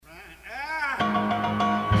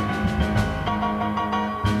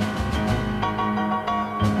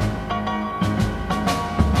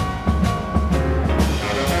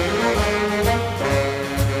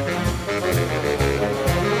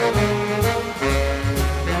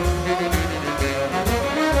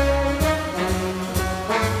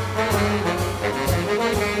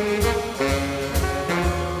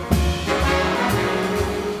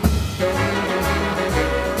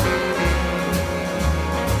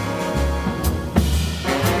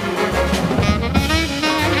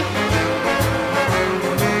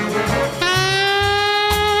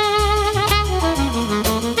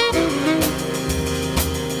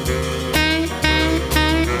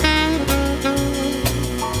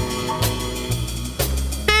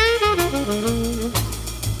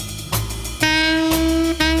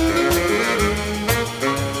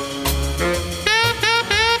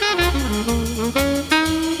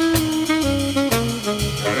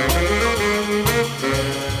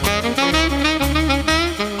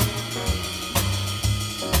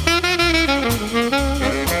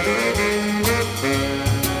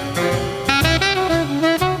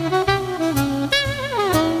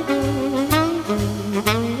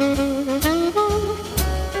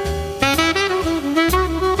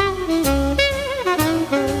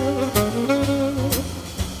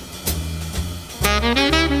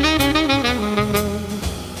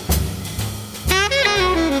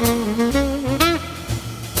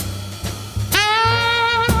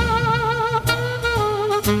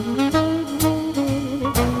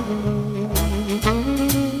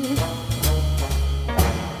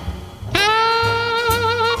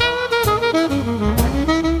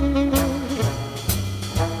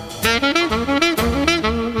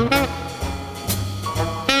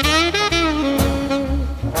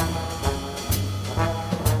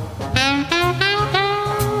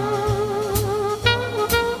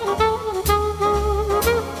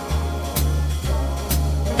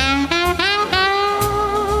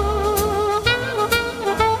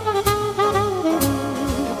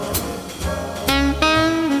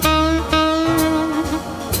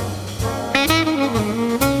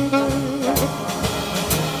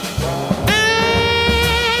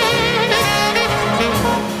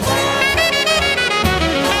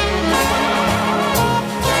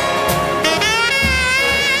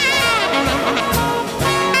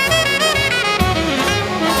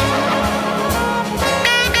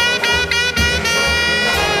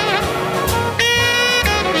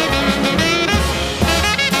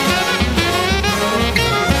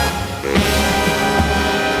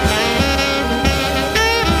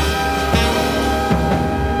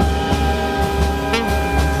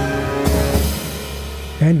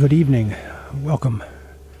And good evening. Welcome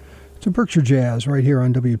to Berkshire Jazz right here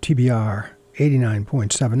on WTBR 89.7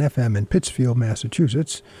 FM in Pittsfield,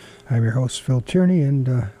 Massachusetts. I'm your host, Phil Tierney, and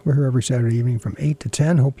we're here every Saturday evening from 8 to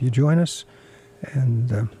 10. Hope you join us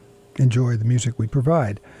and enjoy the music we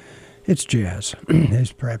provide. It's jazz,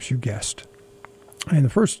 as perhaps you guessed. And the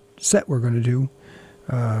first set we're going to do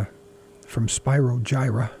from Spyro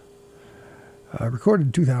Gyra, recorded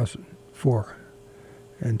in 2004,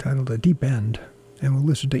 entitled A Deep End. And we'll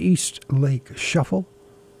listen to East Lake Shuffle,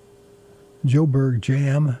 Joburg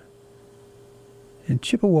Jam, and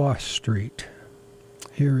Chippewa Street.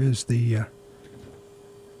 Here is the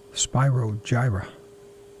Spyro Gyra.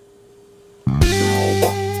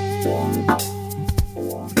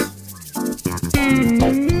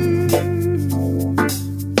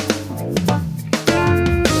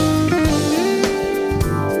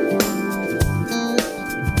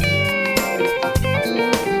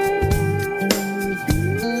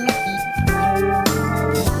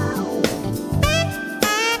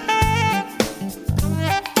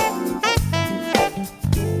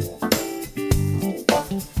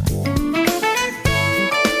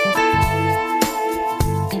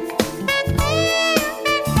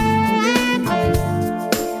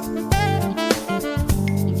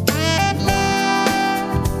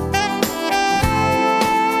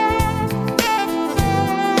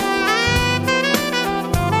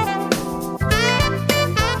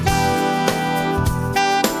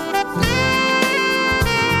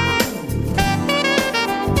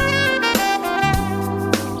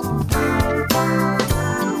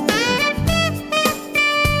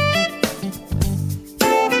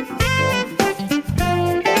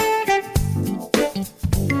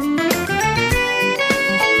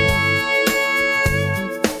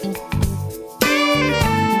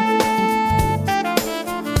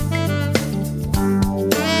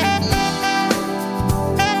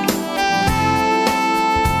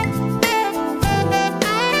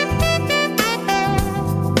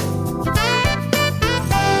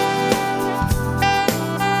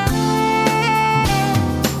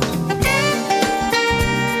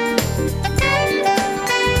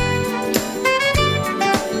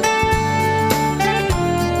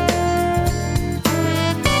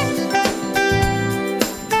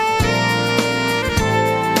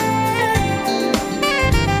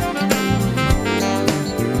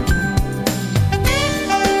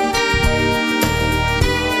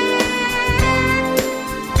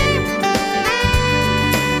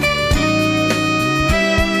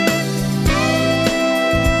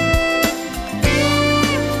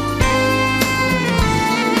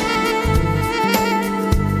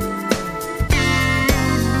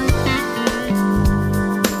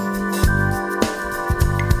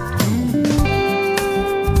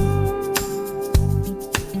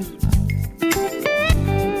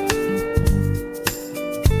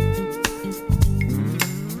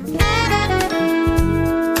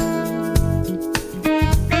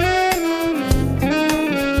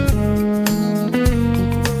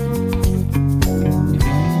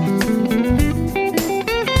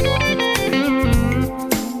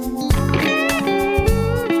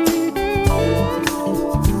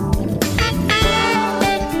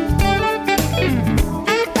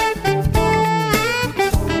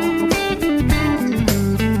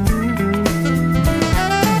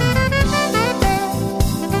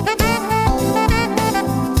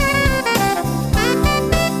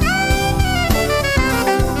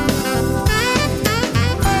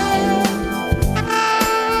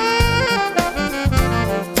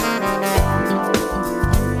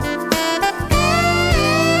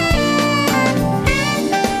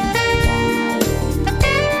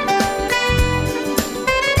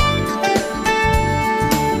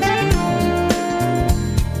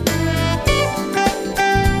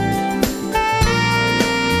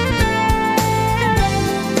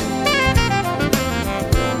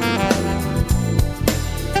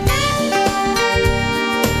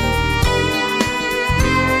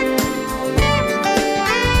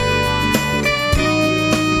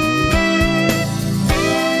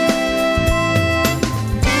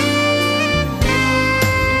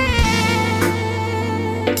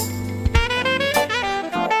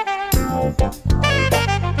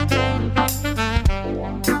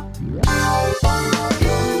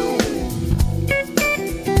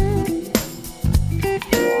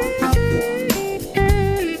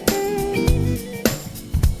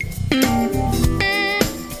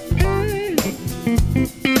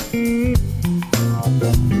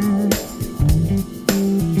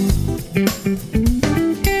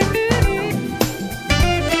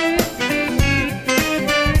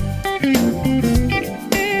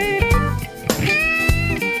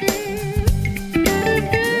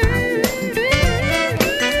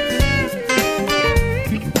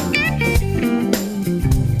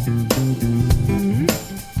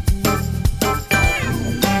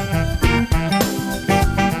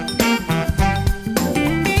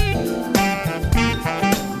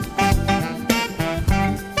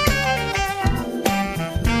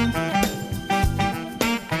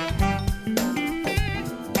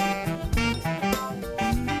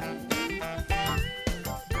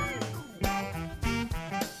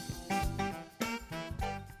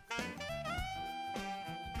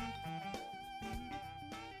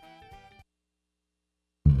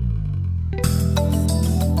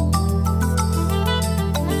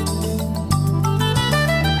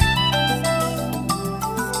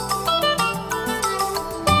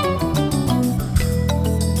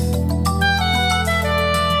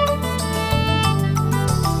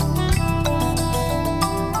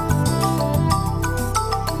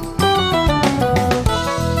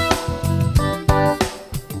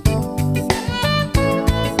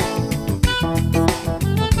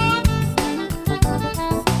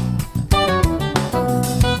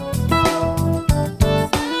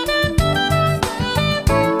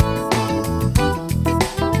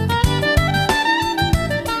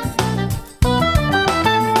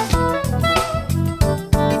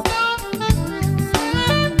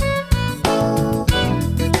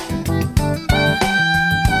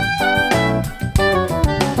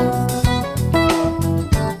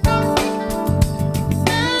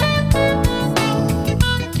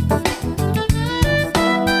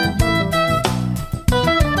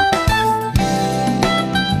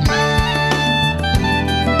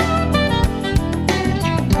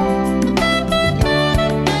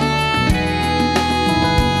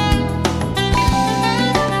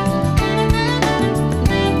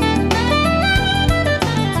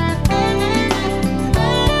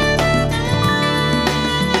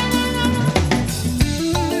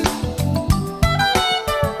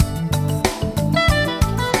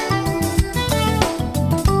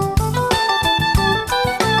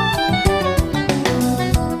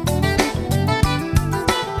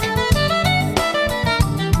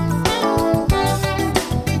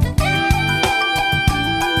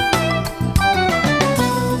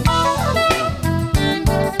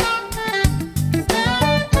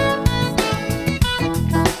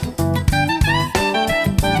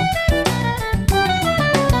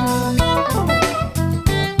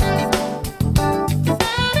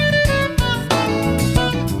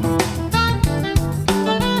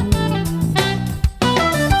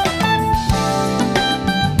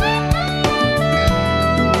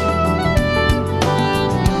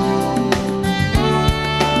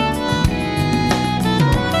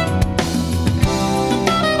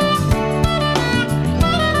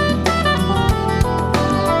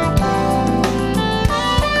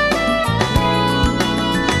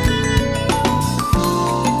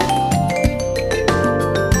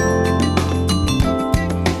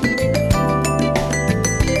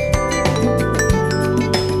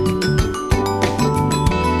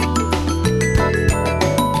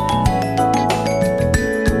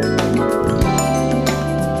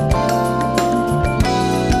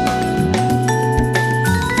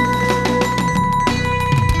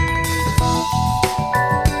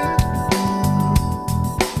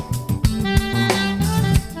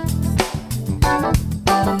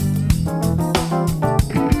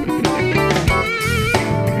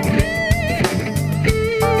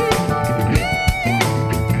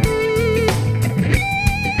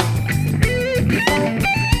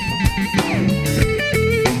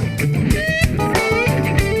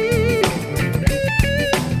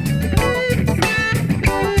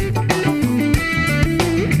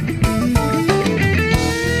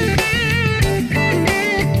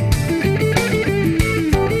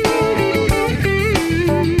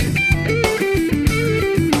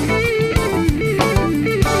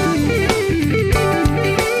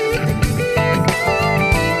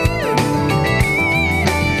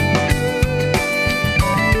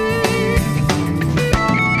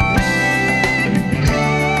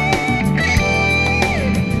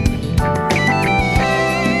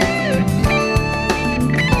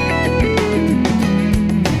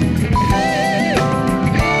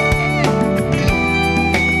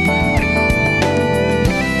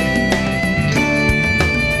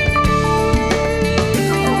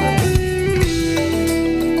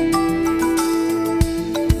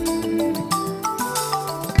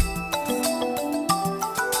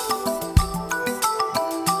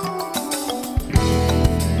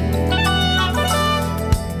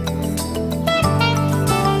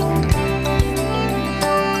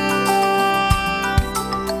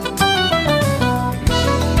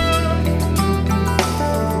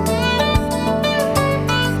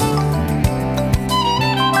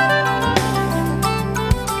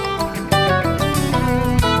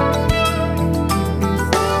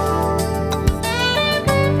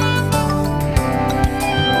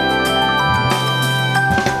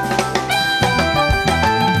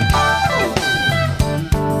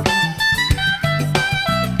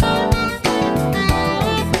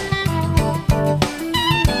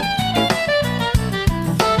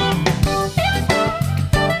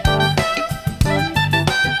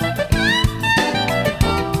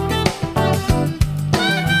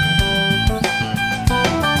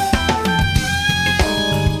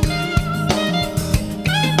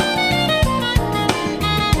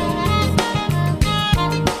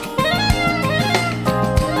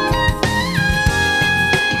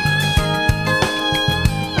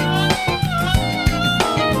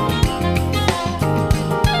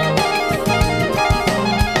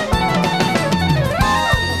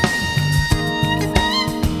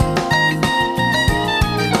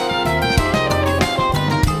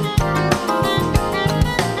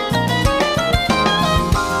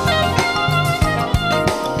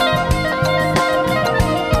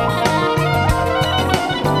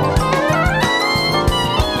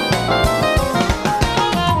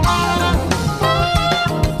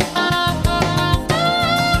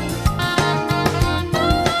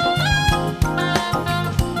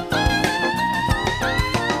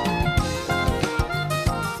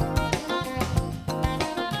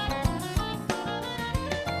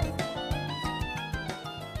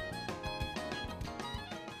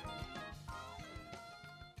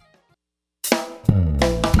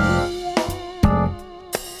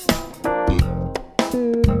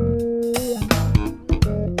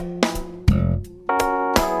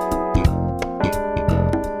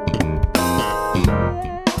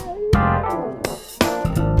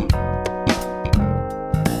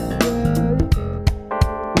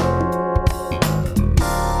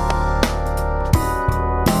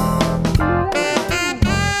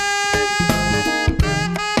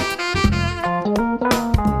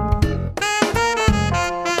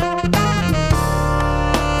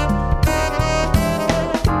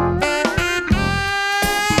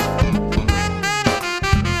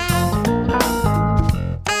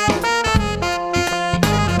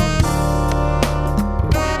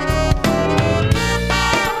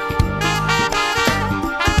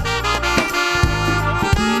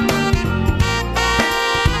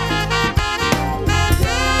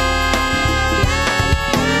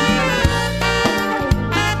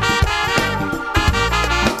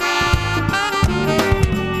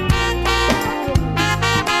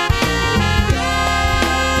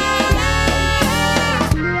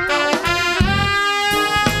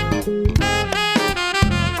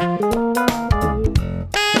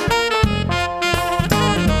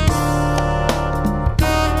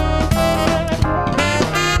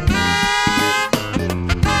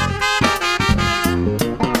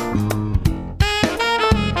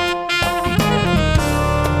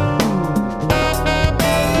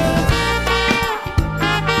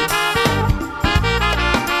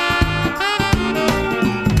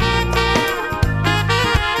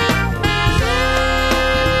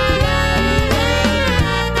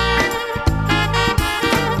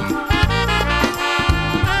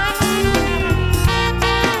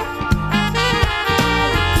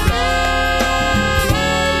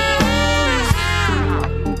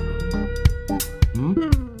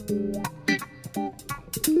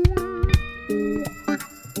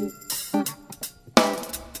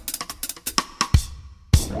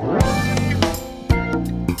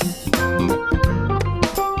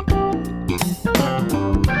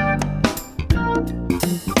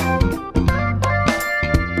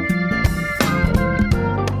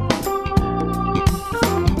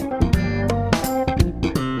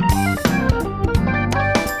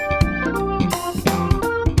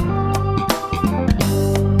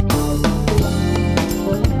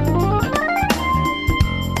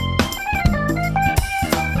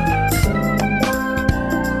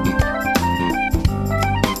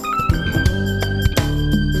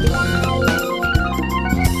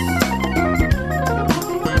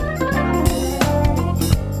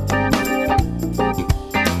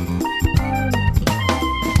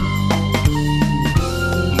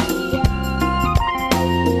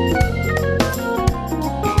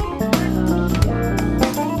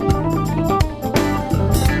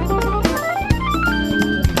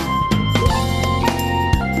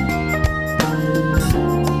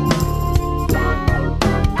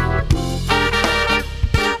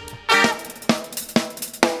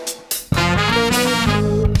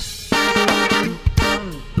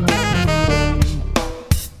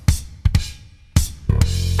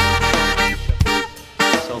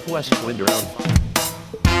 southwest wind around.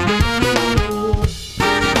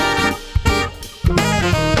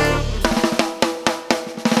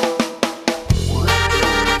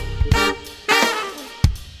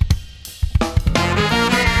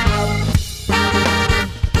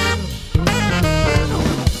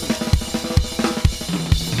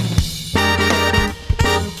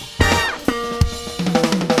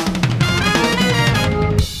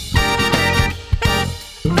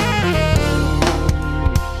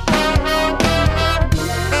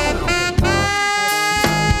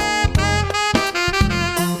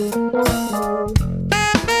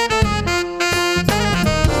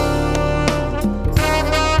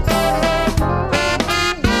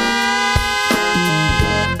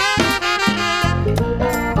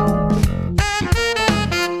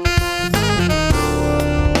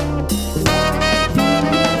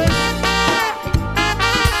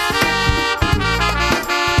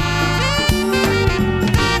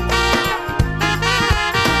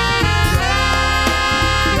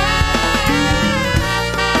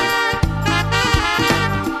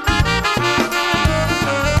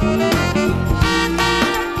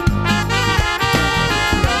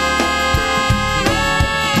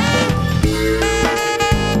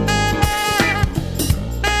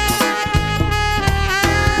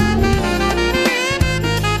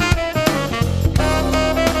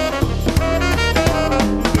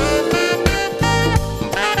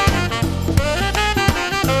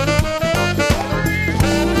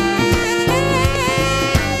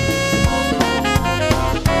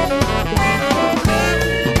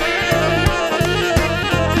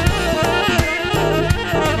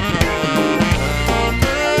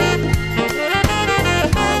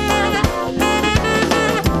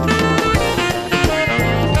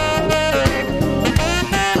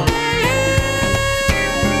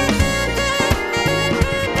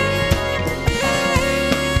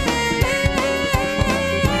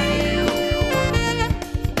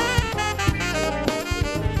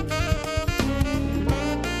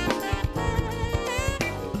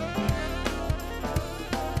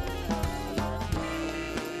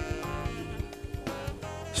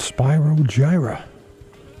 Gyra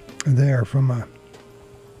there from a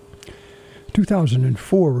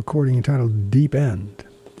 2004 recording entitled Deep End.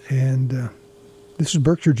 And this is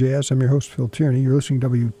Berkshire Jazz. I'm your host, Phil Tierney. You're listening to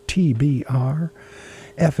WTBR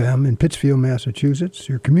FM in Pittsfield, Massachusetts,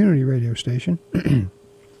 your community radio station.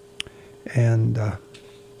 And,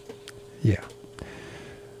 yeah.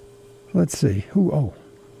 Let's see. The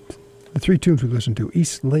three tunes we listened to: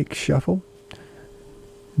 East Lake Shuffle,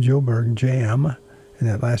 Joburg Jam, and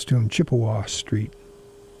that last tune, Chippewa Street.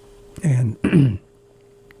 And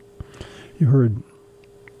you heard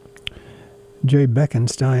Jay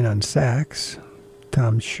Beckenstein on sax,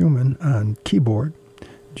 Tom Schumann on keyboard,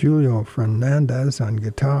 Julio Fernandez on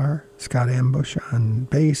guitar, Scott Ambush on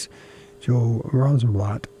bass, Joe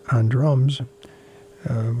Rosenblatt on drums,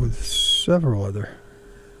 with several other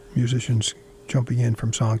musicians jumping in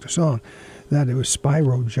from song to song. It was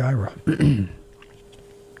Spyro Gyra.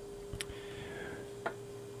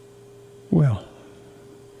 Well,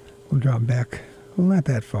 we'll drop back, not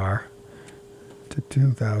that far, to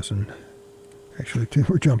 2000. Actually,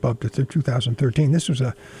 we'll jump up to 2013. This was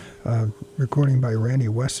a recording by Randy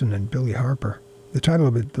Weston and Billy Harper. The title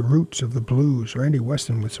of it, The Roots of the Blues. Randy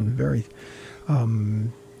Weston with some very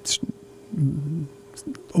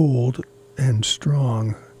old and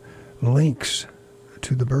strong links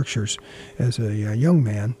to the Berkshires. As a young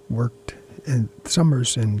man, worked in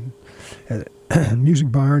summers at a music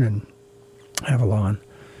barn in Avalon,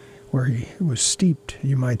 where he was steeped,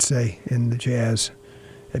 you might say, in the jazz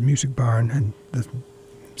at Music Barn and the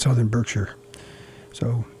Southern Berkshire.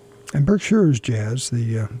 So, and Berkshire's Jazz,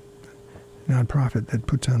 the nonprofit that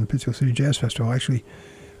puts on the Pittsfield City Jazz Festival, actually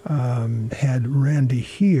had Randy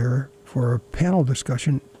here for a panel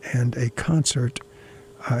discussion and a concert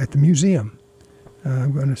at the museum.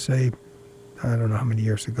 I'm going to say, I don't know how many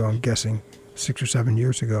years ago, I'm guessing 6 or 7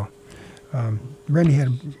 years ago. Randy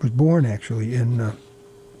was born actually in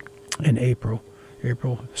April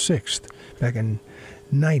 6th, back in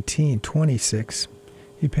 1926.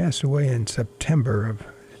 He passed away in September of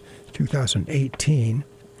 2018.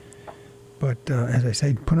 But as I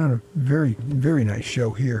say, put on a very, very nice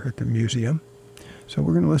show here at the museum. So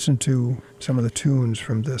we're going to listen to some of the tunes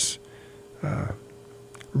from this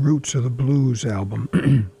Roots of the Blues album.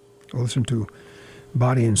 We'll listen to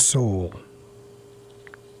Body and Soul,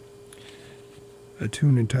 a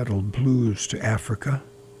tune entitled Blues to Africa,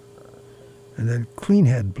 and then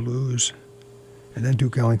Cleanhead Blues, and then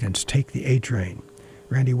Duke Ellington's Take the A-Train.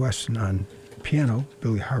 Randy Weston on piano,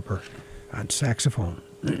 Billy Harper on saxophone.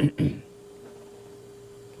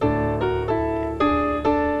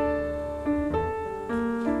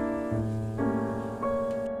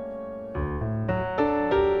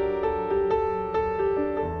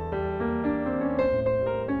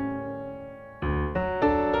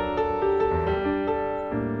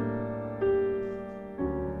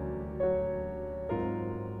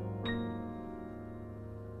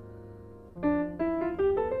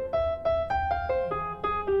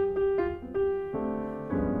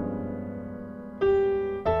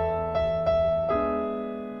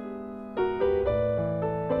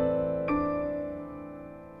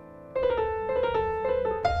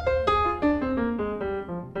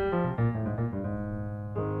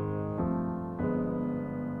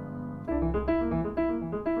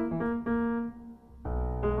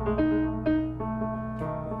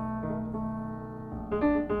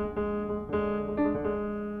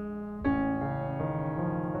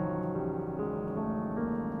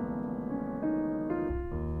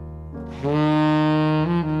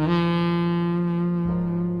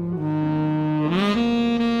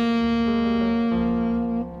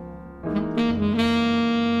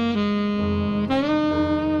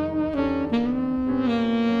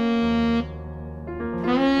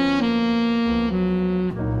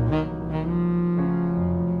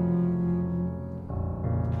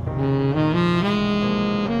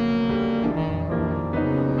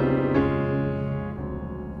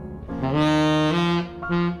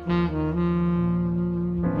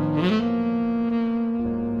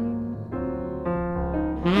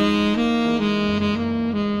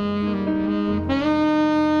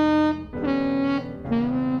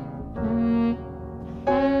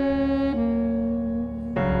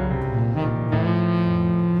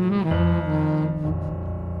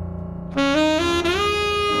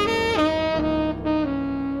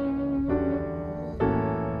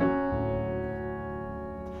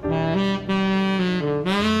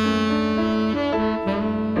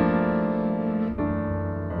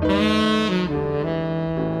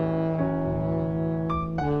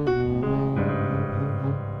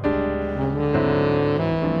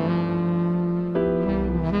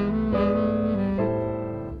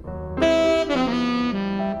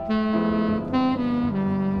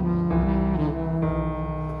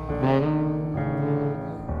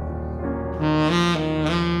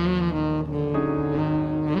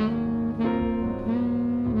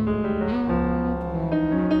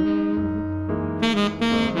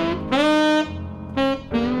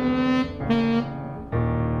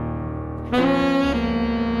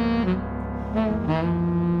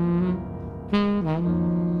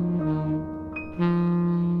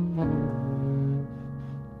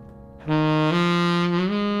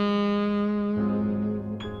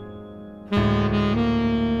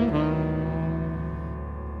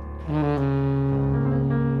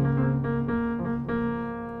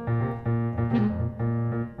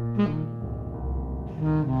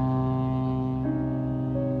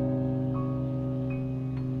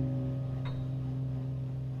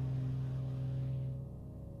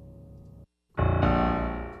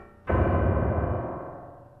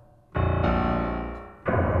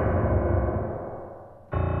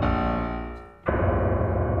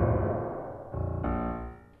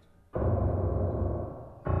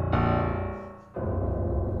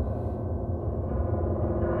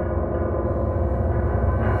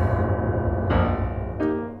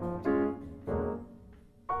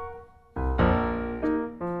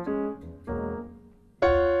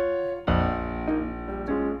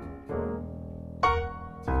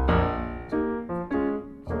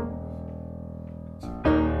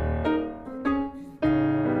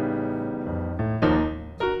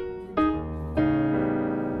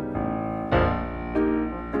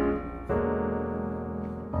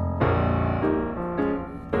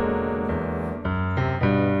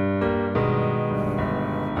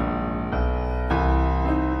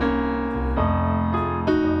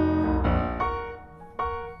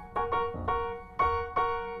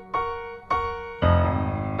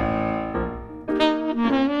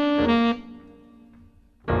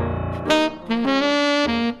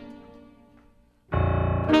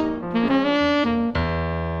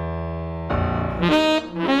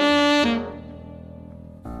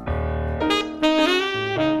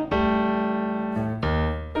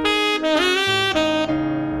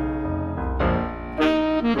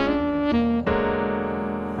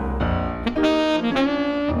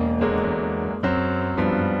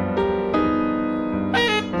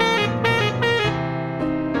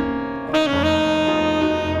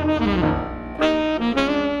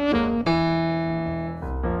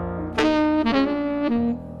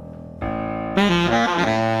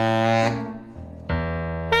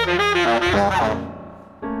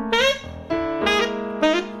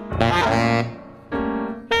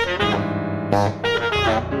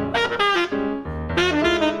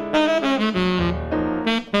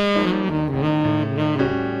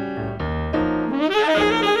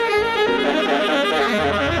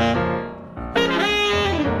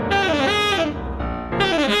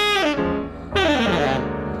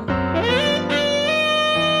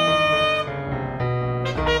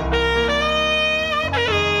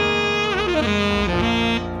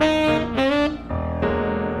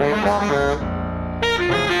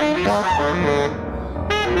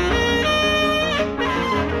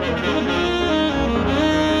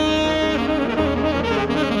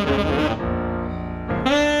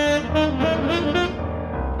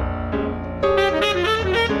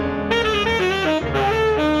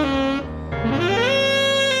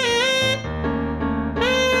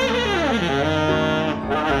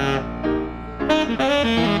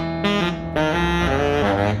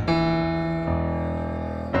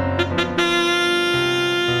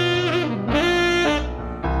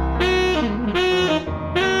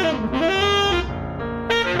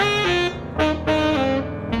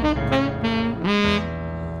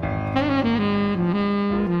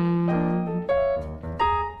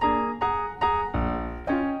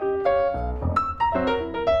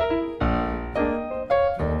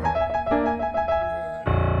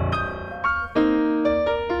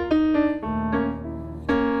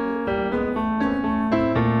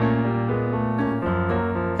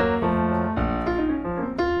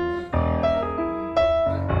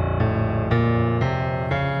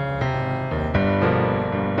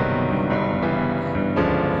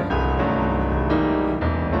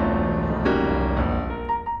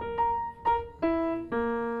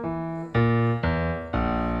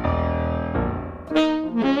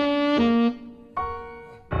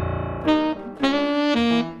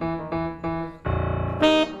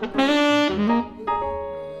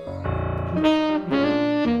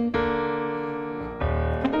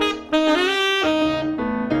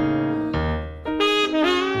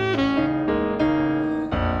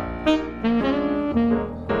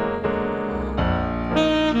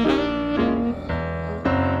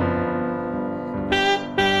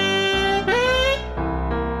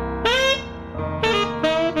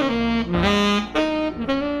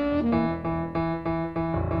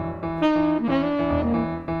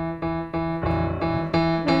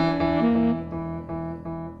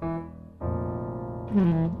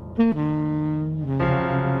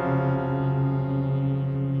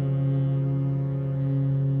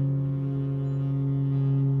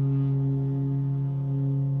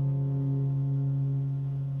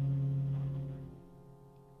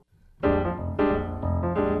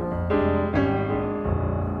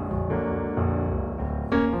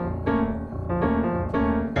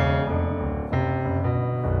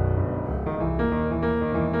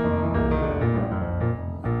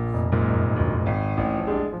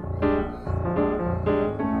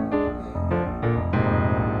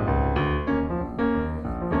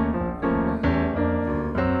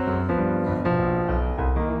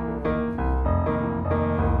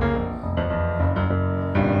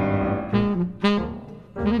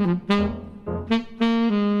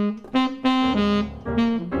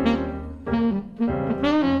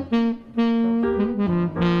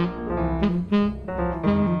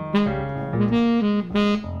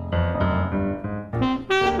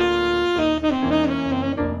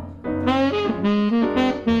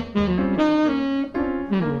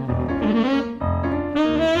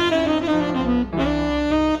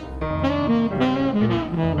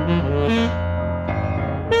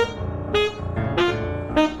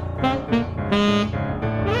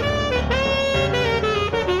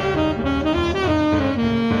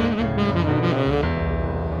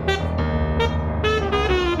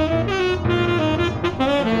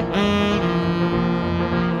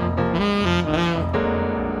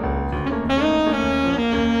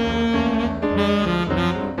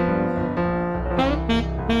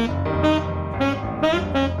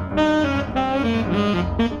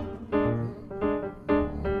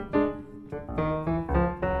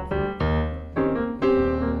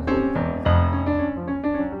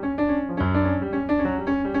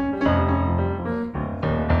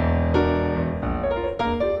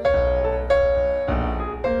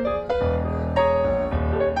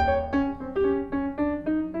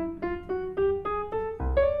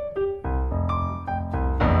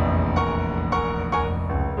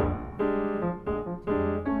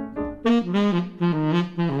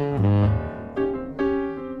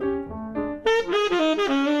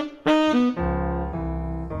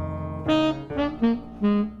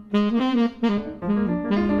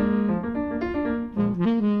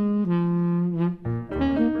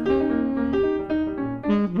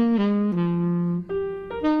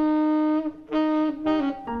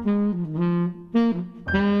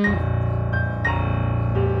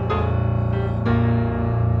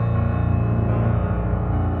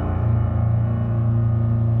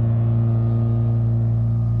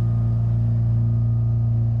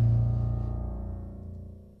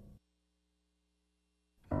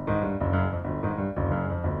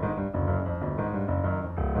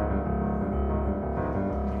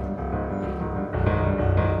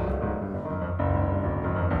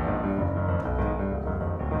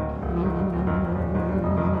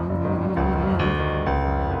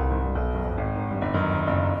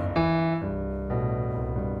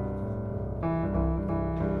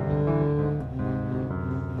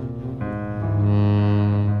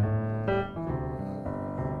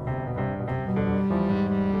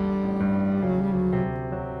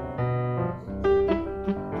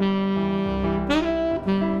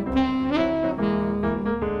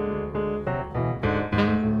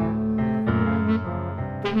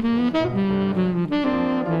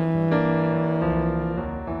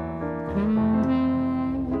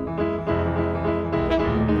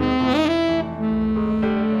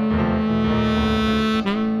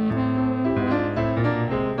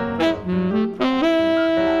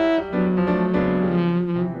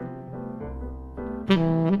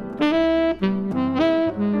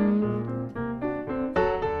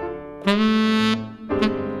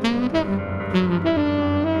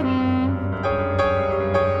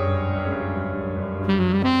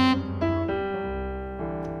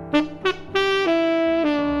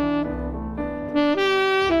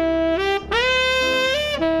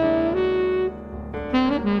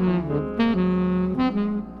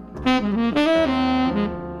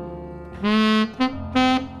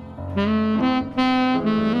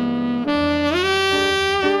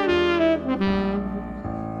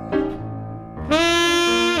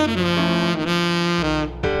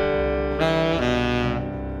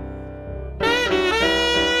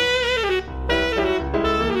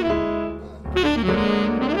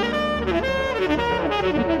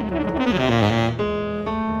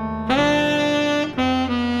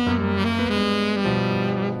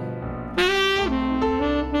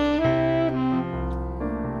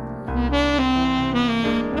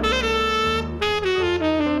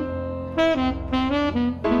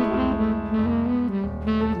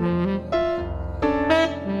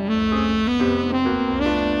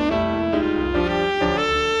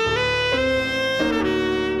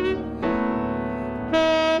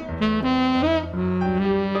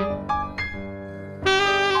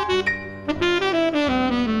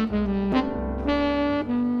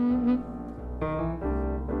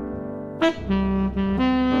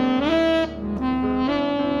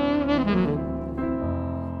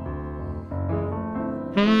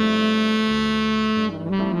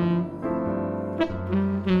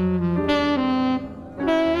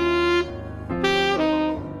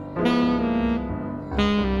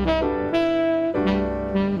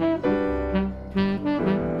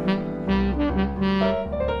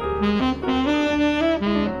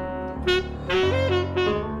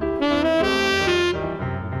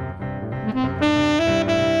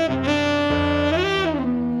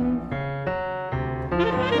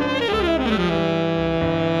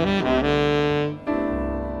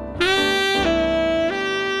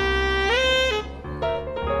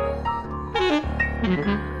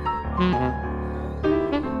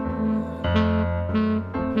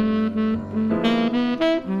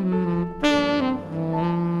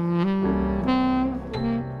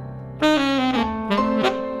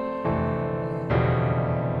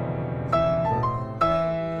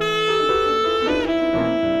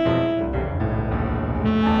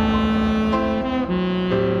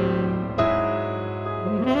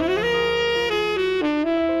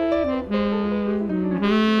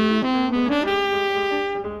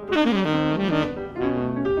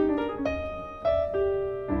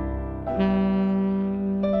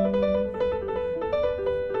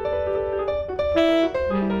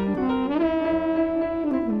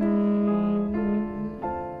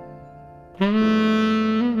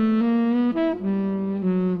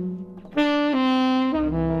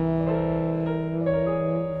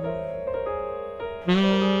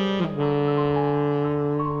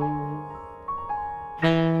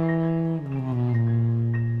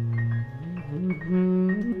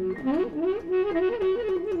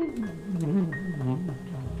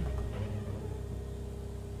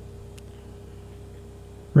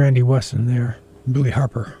 Randy Wesson there, Billy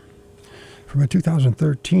Harper, from a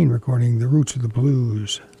 2013 recording, The Roots of the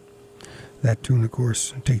Blues. That tune, of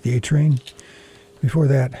course, Take the A-Train. Before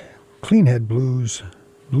that, Cleanhead Blues,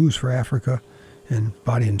 Blues for Africa, and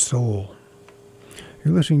Body and Soul.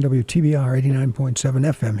 You're listening to WTBR 89.7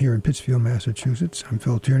 FM here in Pittsfield, Massachusetts. I'm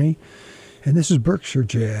Phil Tierney, and this is Berkshire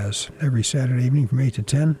Jazz, every Saturday evening from 8 to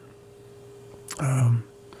 10.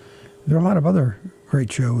 There are a lot of other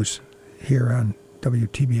great shows here on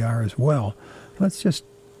WTBR as well. Let's just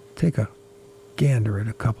take a gander at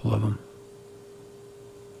a couple of them.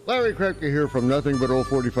 Larry Krepke here from Nothing But Old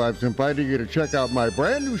 45s, inviting you to check out my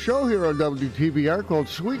brand new show here on WTBR called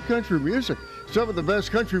Sweet Country Music. Some of the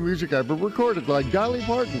best country music ever recorded, like Dolly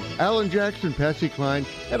Parton, Alan Jackson, Patsy Cline,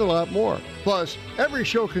 and a lot more. Plus, every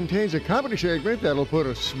show contains a comedy segment that'll put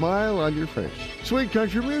a smile on your face. Sweet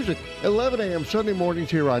Country Music, 11 a.m. Sunday mornings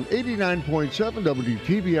here on 89.7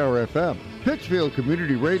 WTBR FM, Pittsfield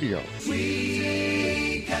Community Radio.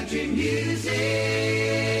 Sweet Country Music.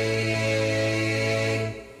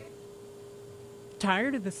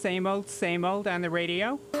 Tired of the same old on the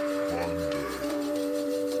radio? Monday,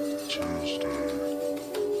 Tuesday,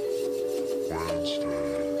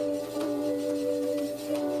 Wednesday,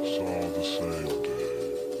 it's all the same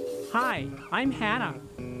day. Hi, I'm Hannah.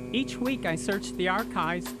 Each week I search the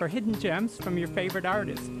archives for hidden gems from your favorite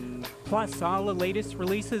artists, plus all the latest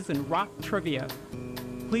releases in rock trivia.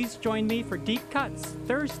 Please join me for Deep Cuts,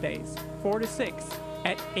 Thursdays, 4 to 6,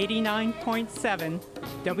 at 89.7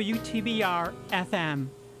 WTBR FM.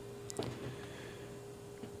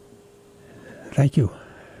 Thank you,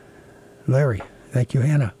 Larry. Thank you,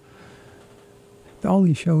 Hannah. All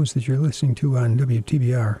these shows that you're listening to on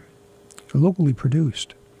WTBR are locally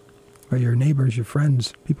produced by your neighbors, your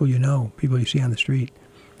friends, people you know, people you see on the street.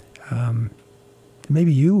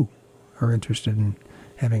 Maybe you are interested in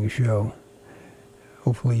having a show.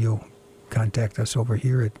 Hopefully you'll contact us over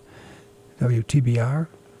here at WTBR.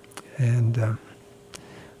 And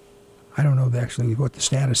I don't know actually what the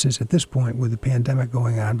status is at this point with the pandemic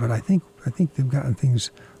going on, but I think they've gotten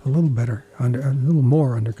things a little better, a little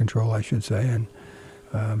more under control, I should say. And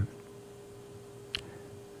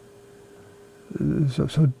so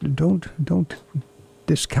don't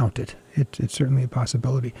discount it. It's certainly a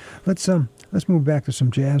possibility. Let's move back to some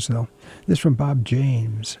jazz though. This from Bob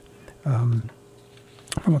James, from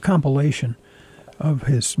a compilation of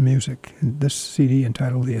his music. This CD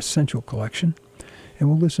entitled The Essential Collection, and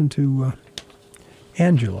we'll listen to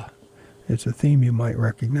Angela. It's a theme you might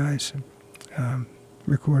recognize,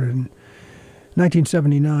 recorded in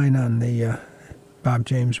 1979 on the Bob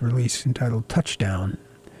James release entitled Touchdown.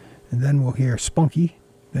 And then we'll hear Spunky.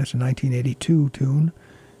 That's a 1982 tune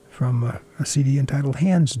from a CD entitled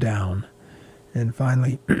Hands Down. And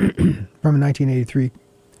finally, from a 1983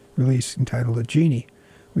 release entitled A Genie,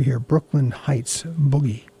 we hear Brooklyn Heights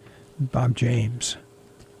Boogie, Bob James.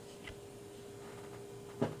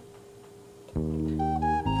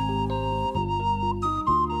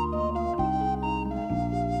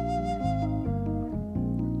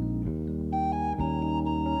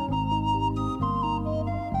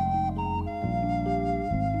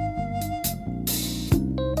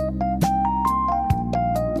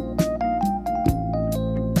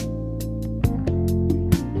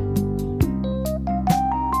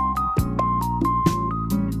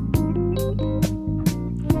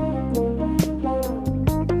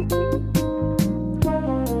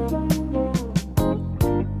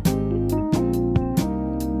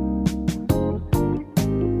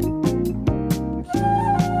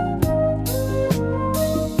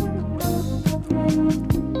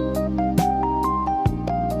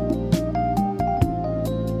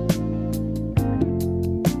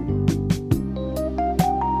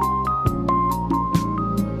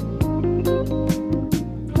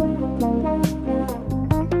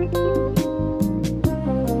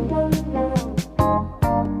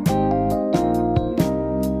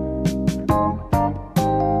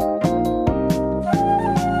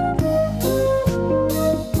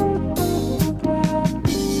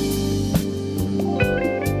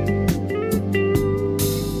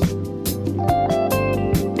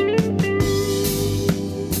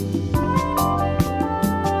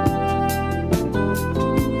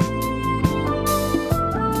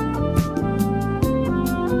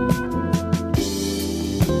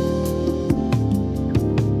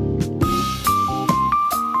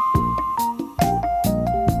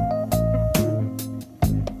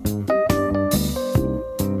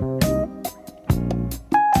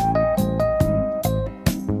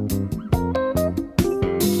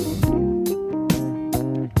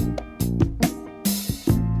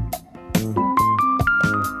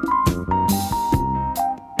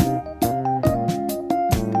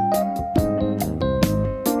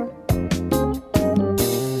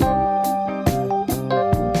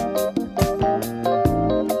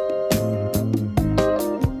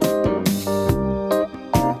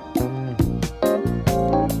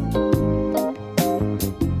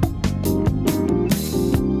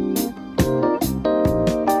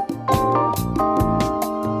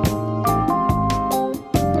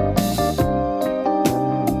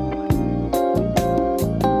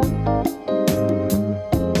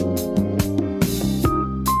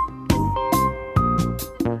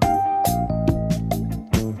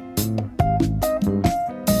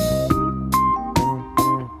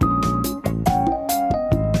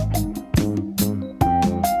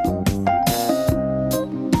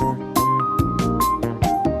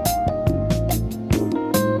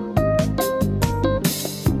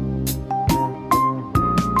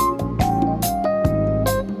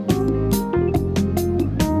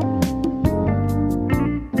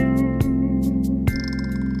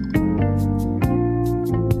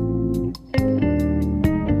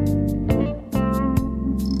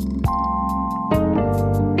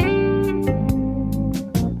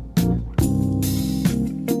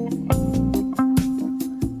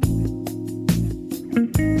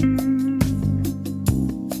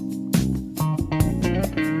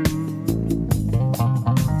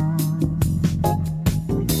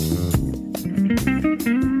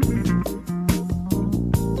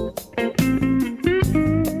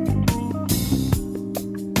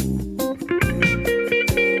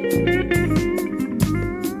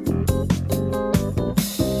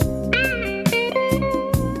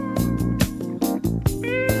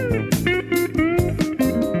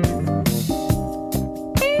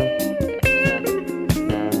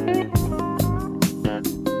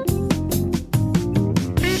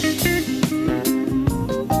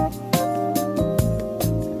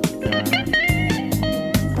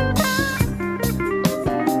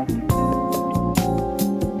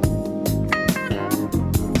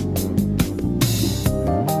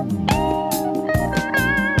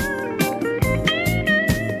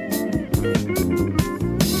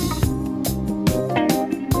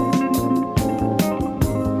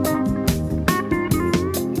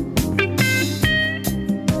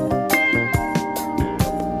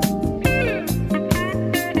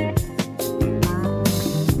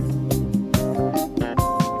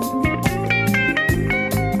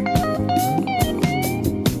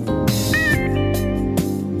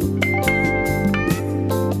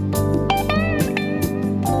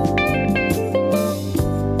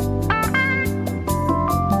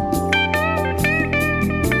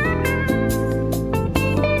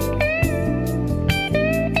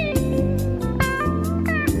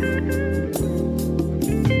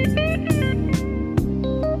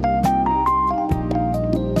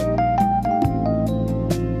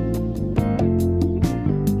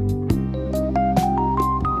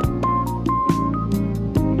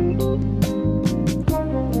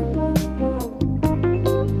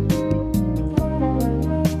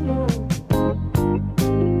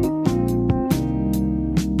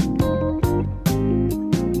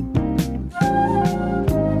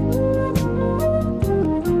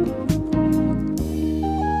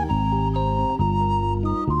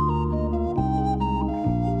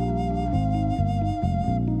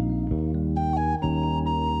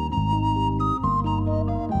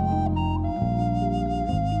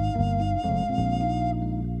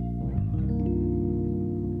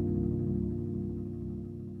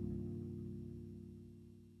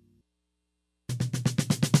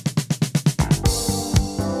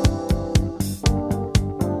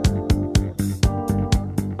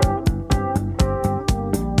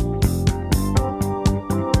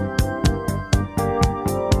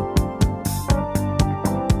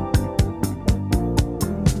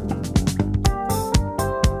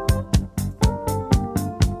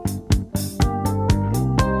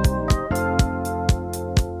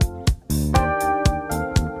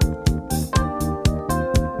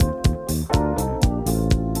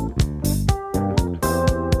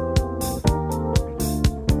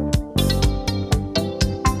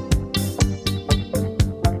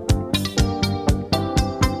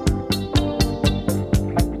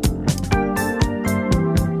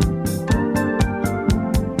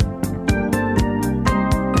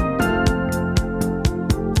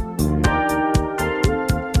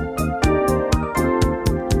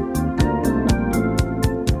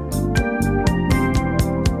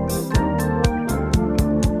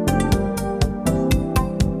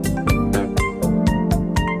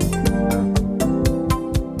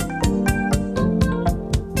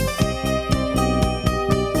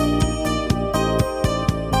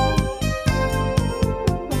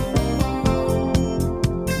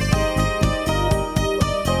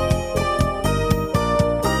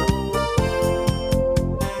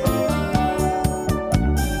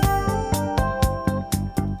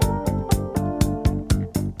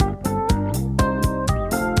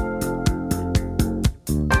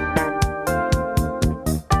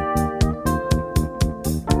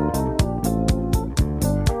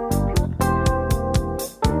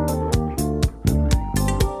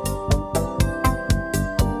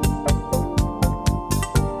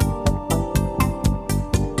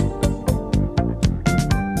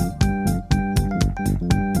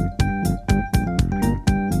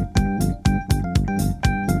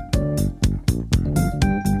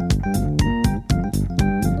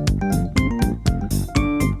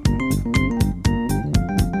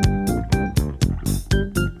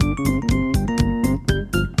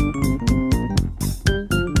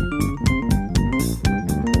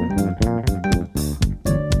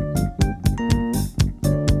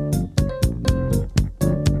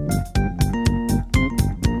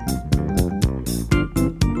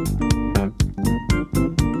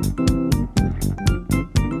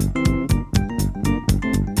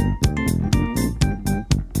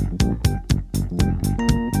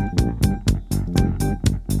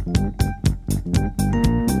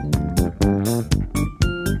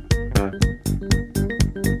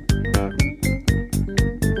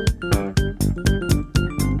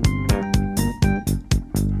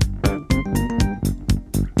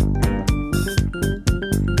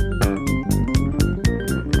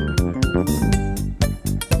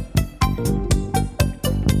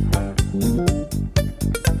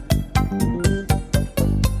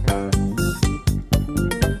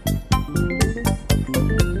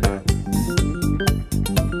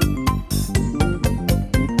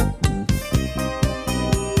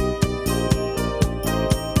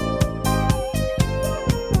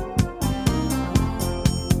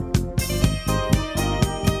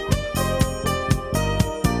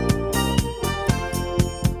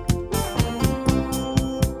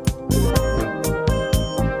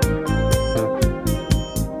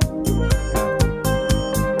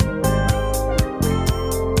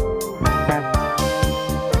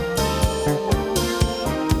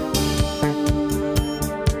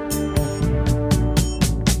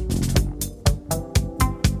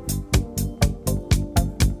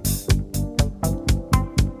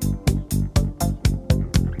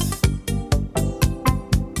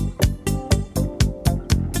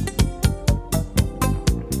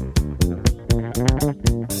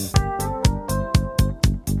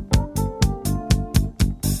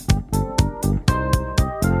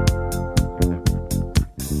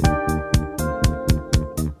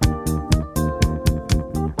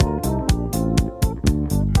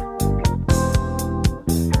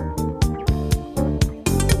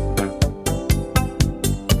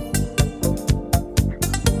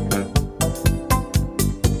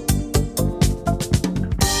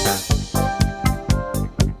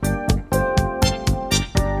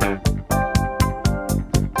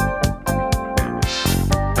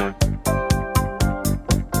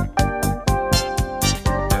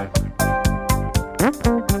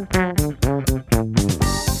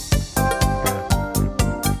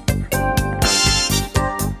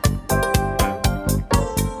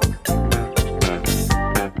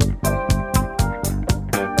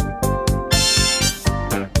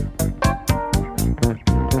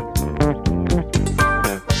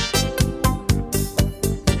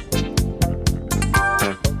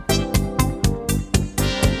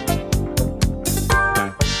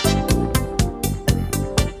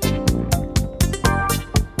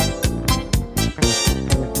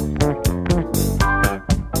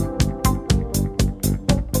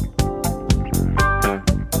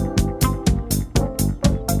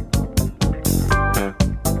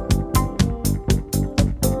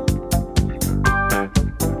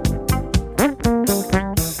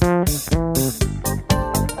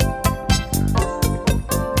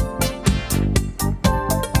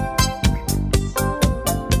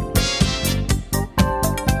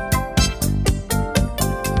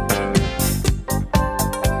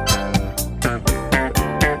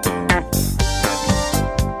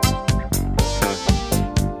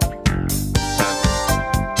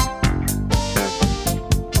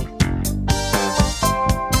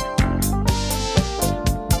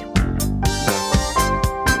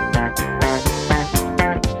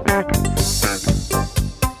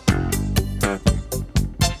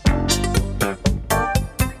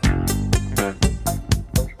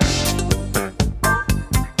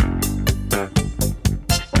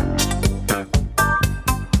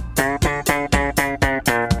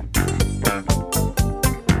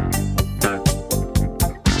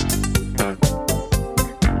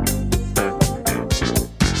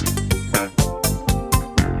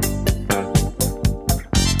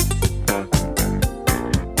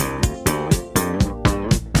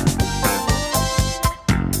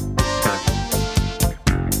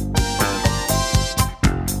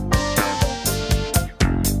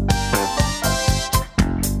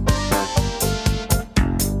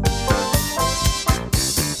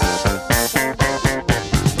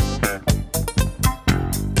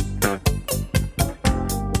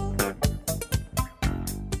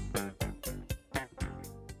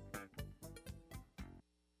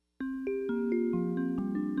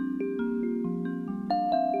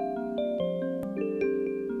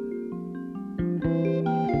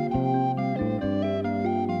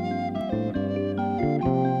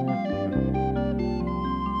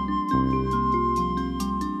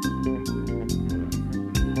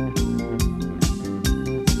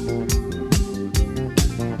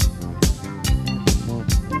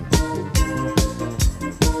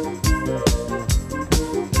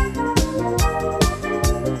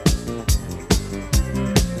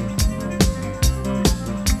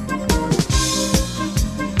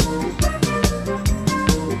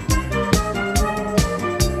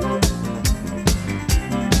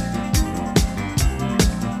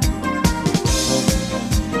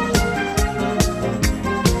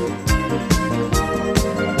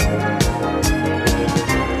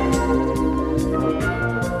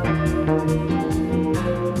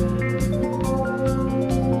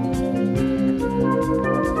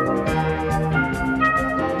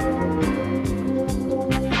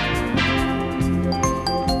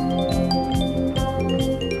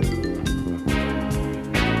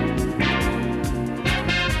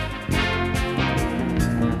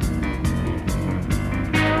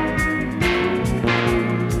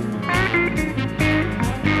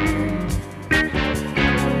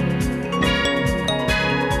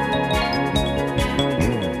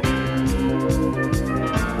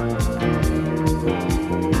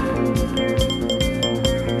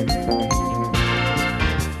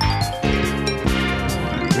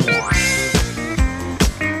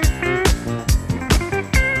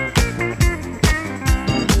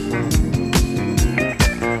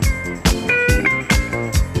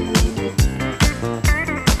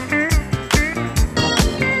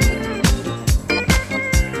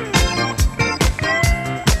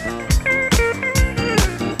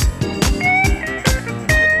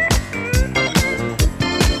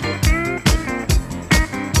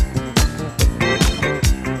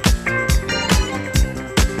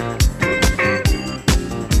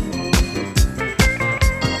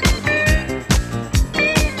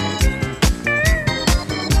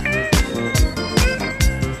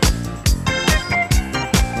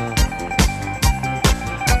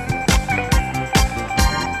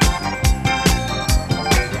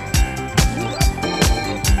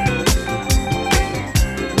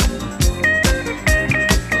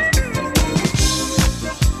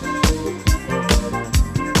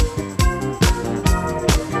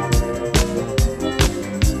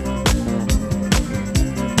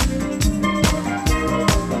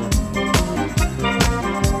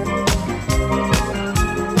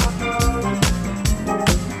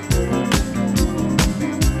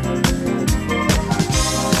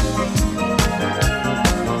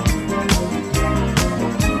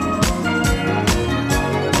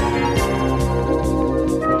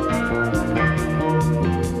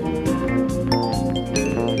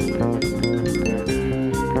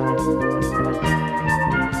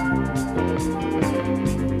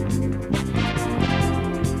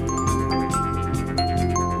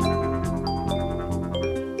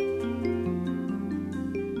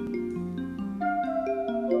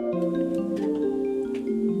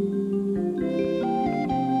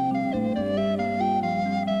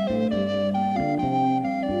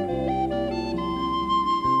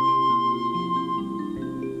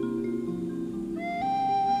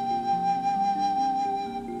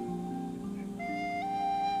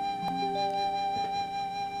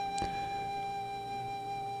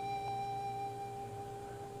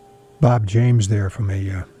 Bob James there from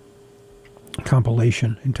a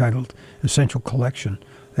compilation entitled Essential Collection.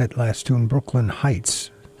 That last tune, Brooklyn Heights,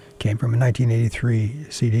 came from a 1983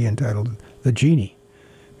 CD entitled The Genie.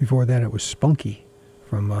 Before that, it was Spunky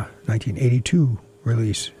from a 1982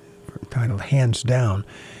 release entitled Hands Down.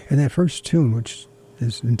 And that first tune, which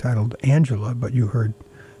is entitled Angela, but you heard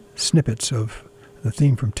snippets of the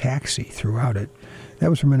theme from Taxi throughout it. That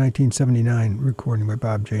was from a 1979 recording by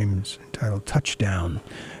Bob James entitled Touchdown.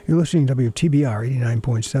 You're listening to WTBR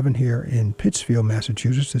 89.7 here in Pittsfield,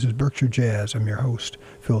 Massachusetts. This is Berkshire Jazz. I'm your host,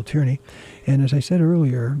 Phil Tierney. And as I said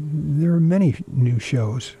earlier, there are many new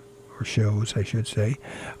shows I should say,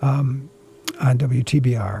 on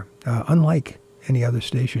WTBR. Unlike any other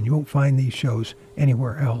station, you won't find these shows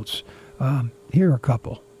anywhere else. Here are a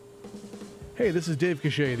couple. Hey, this is Dave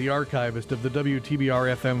Cachet, the archivist of the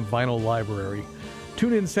WTBR FM Vinyl Library.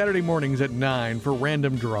 Tune in Saturday mornings at 9 for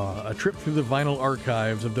Random Draw, a trip through the vinyl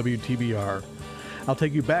archives of WTBR. I'll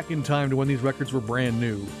take you back in time to when these records were brand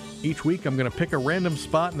new. Each week, I'm going to pick a random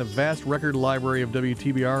spot in the vast record library of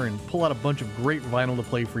WTBR and pull out a bunch of great vinyl to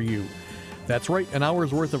play for you. That's right, an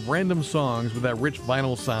hour's worth of random songs with that rich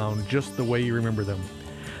vinyl sound, just the way you remember them.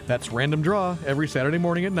 That's Random Draw, every Saturday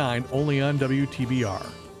morning at 9, only on WTBR.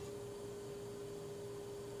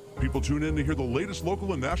 People tune in to hear the latest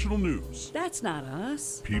local and national news. That's not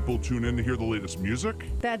us. People tune in to hear the latest music.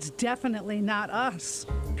 That's definitely not us.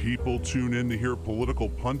 People tune in to hear political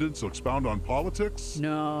pundits expound on politics.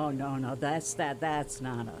 No, that's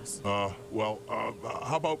not us. How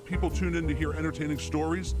about people tune in to hear entertaining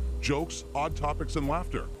stories, jokes, odd topics, and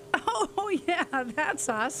laughter? Oh, yeah, that's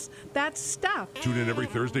us. That's stuff. Tune in every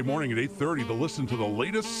Thursday morning at 8:30 to listen to the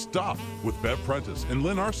latest stuff with Bev Prentice and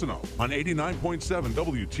Lynn Arsenault on 89.7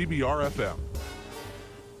 WTBR FM.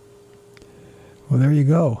 Well, there you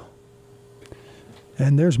go.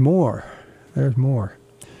 And there's more. There's more.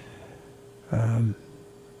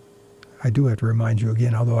 I do have to remind you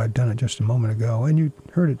again, although I've done it just a moment ago, and you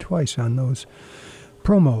heard it twice on those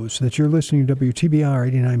promos, that you're listening to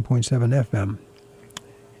WTBR 89.7 FM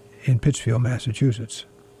in Pittsfield, Massachusetts.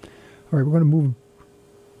 All right, we're going to move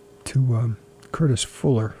to Curtis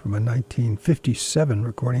Fuller from a 1957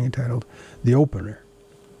 recording entitled The Opener.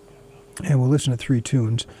 And we'll listen to three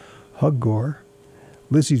tunes: Hug Gore,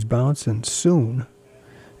 Lizzie's Bounce, and Soon.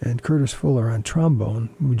 And Curtis Fuller on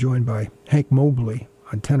trombone. We'll be joined by Hank Mobley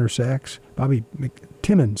on tenor sax, Bobby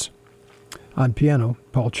Timmons on piano,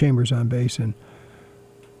 Paul Chambers on bass, and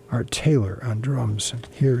Art Taylor on drums.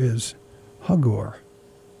 Here is Hug Gore.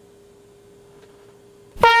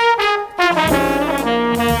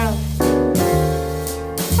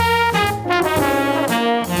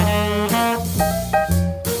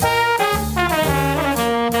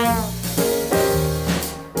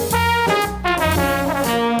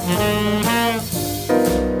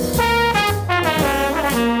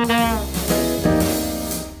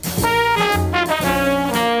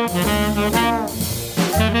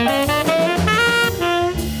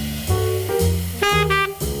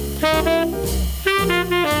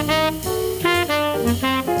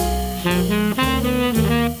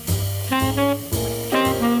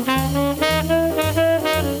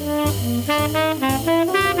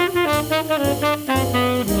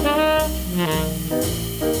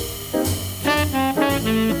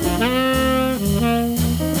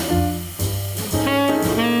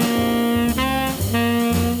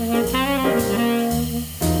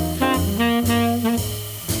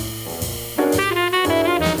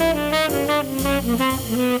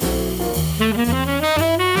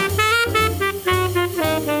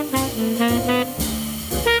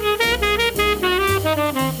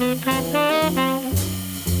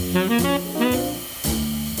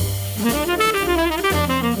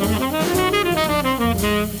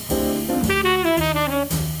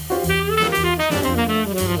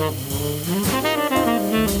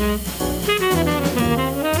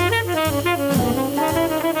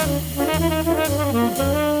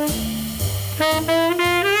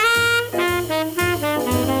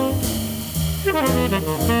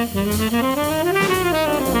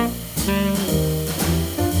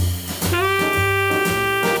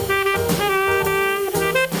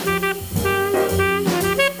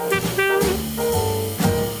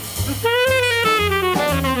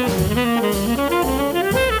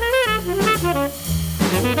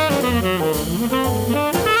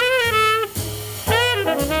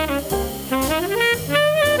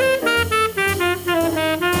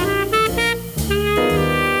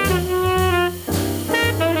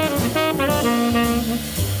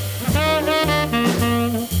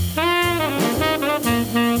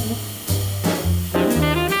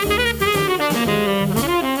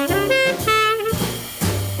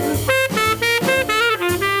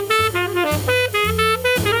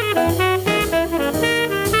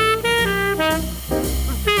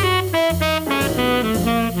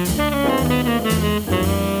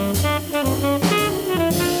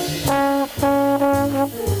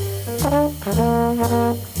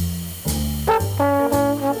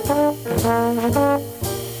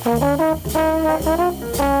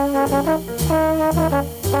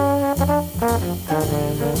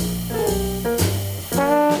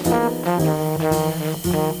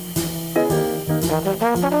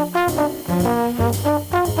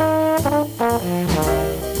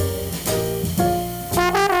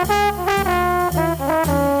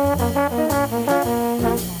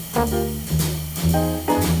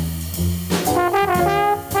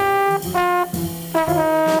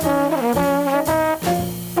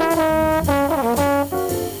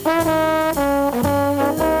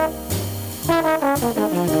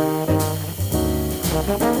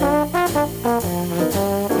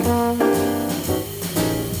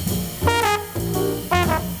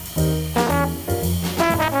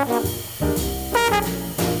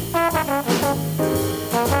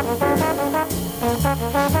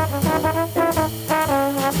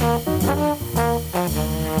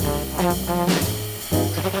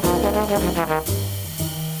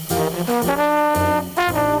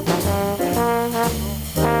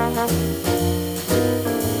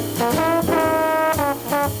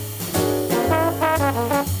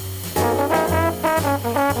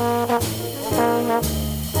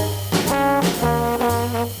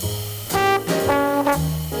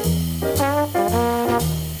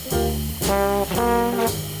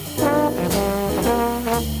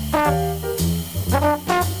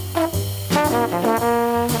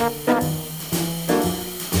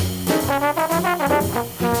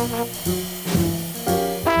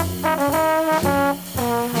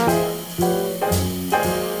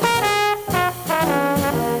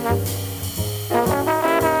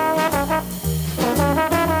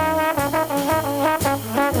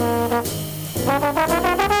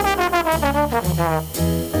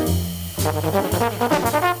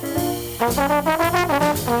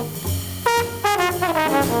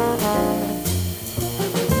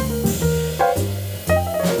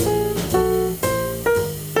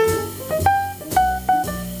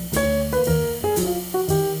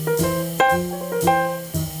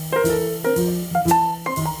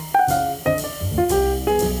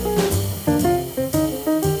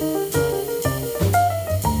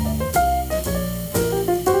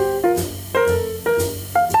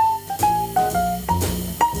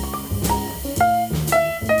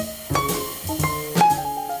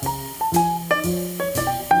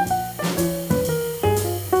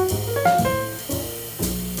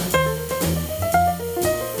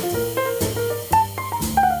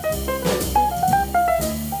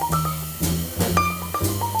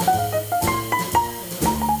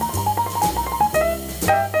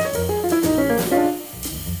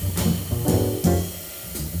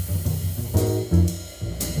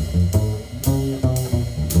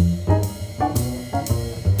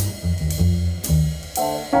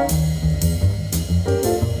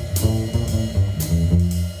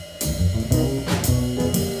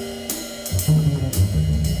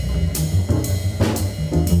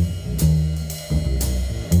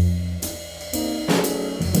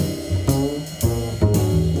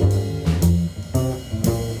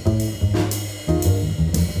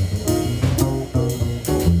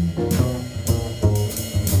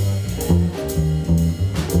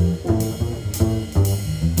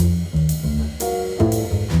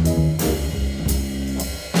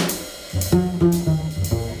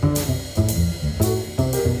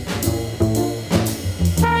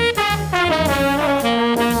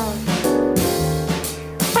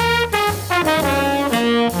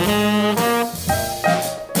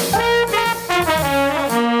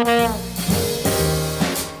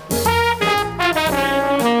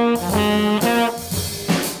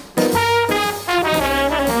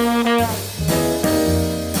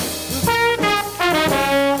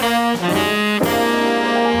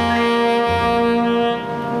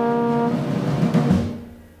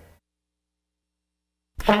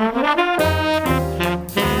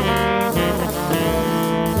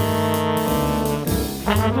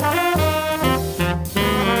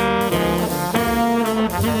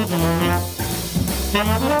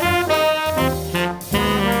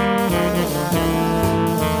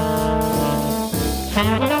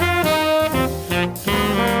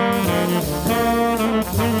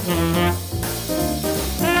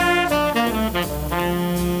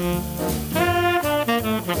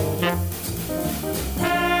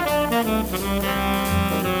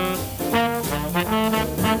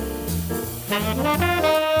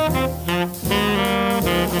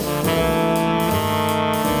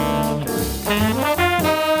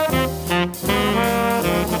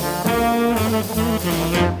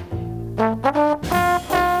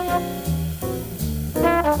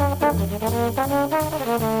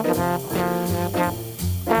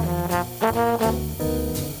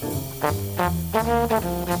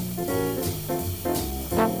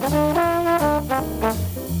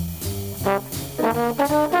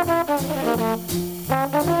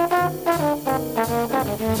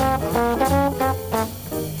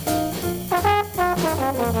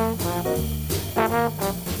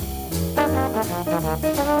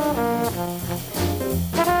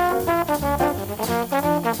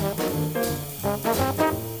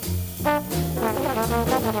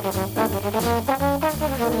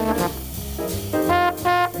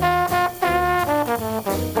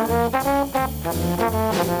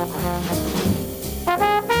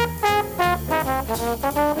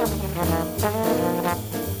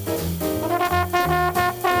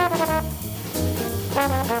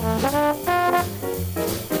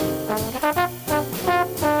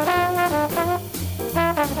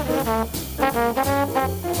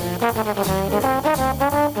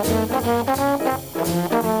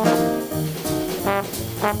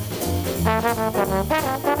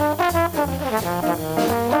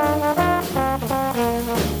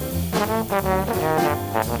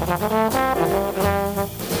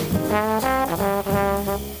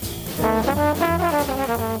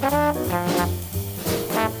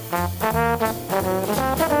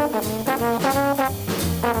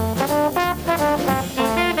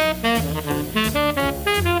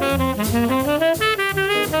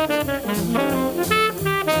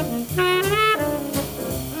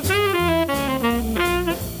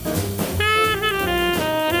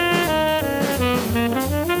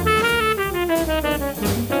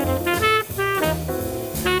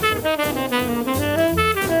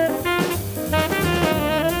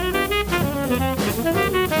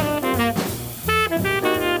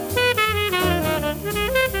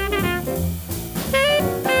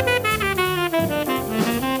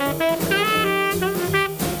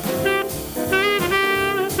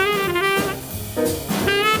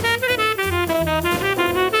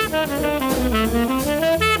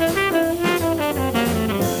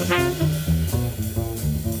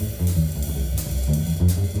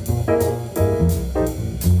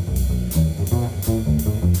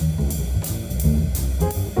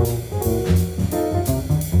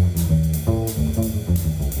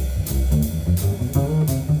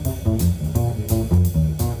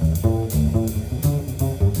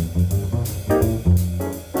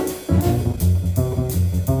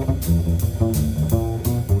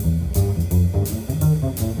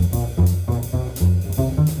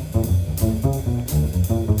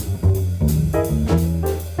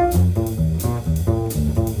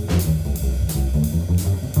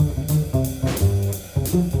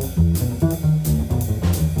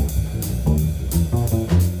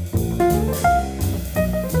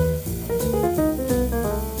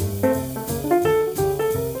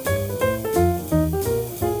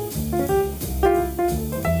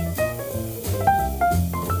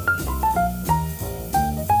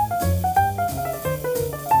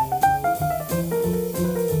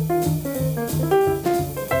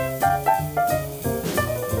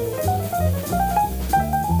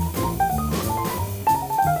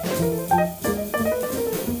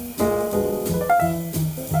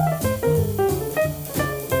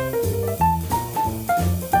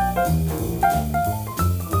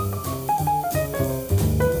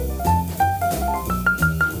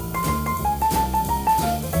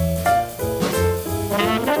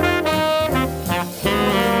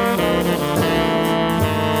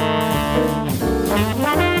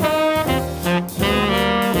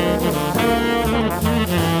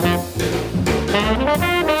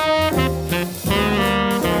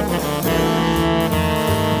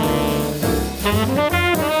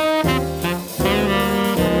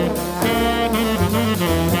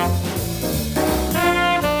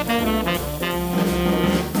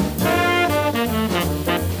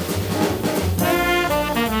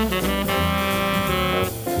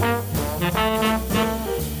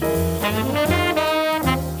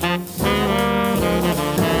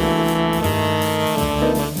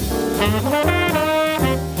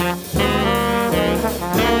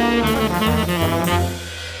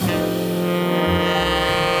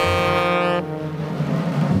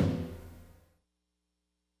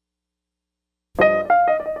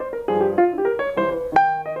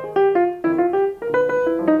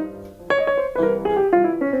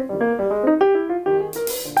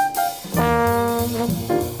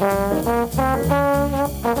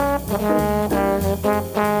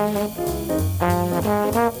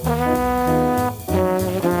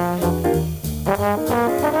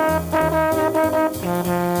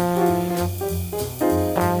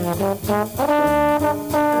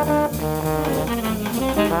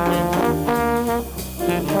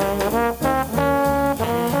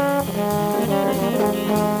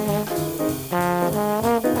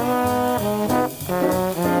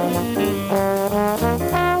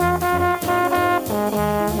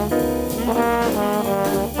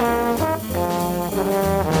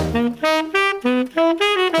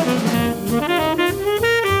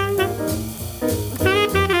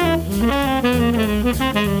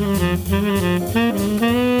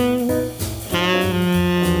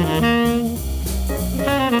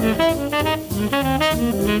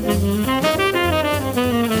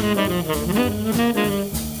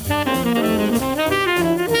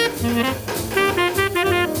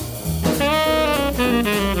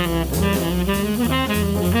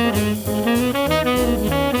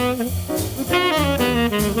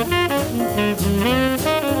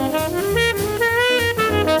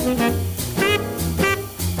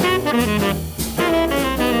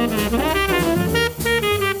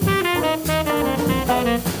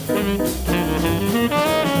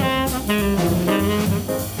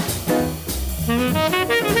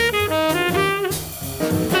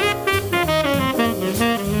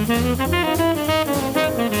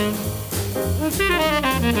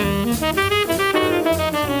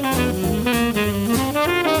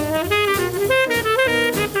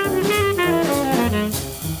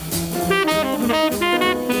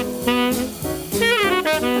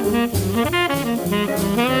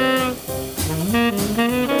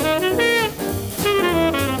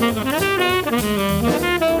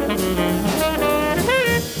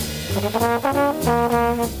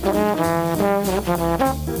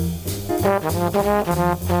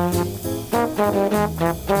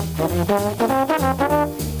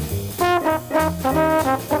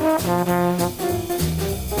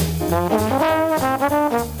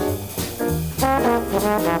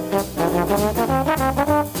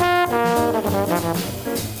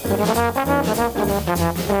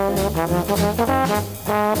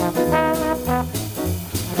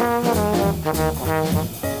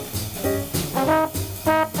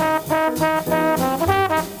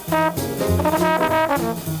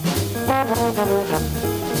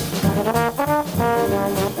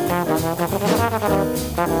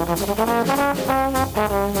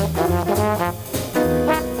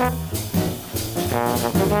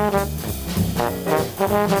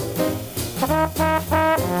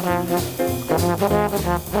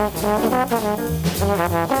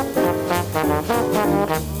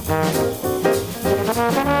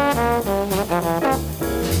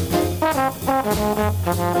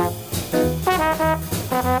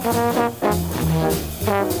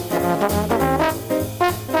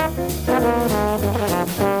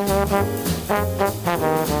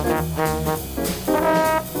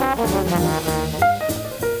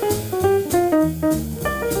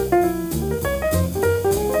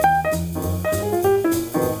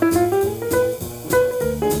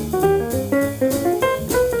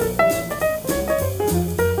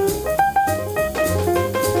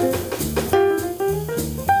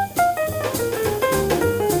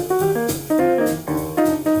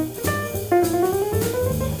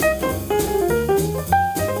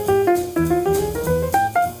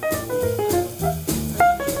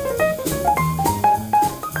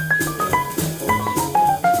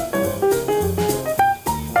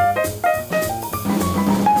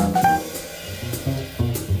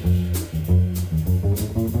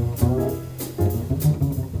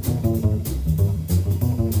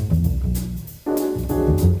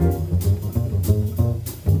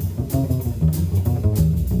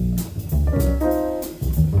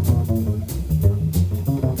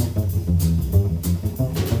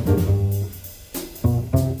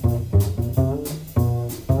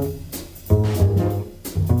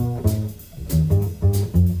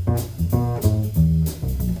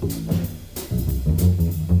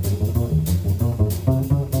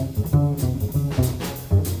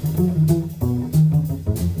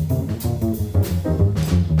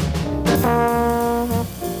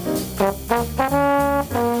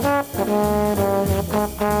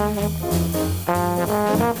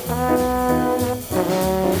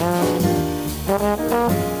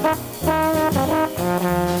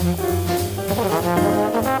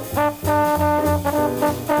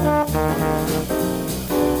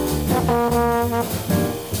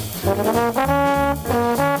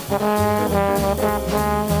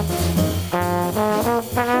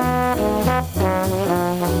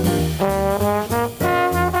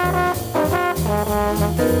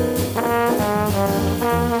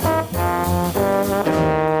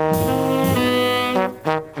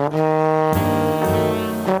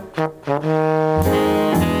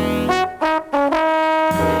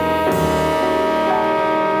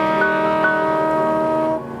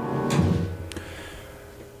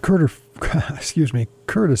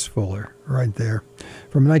 Curtis Fuller, right there,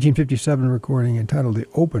 from a 1957 recording entitled "The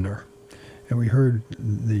Opener," and we heard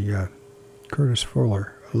the Curtis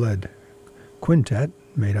Fuller-led quintet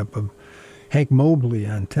made up of Hank Mobley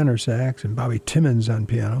on tenor sax and Bobby Timmons on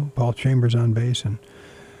piano, Paul Chambers on bass, and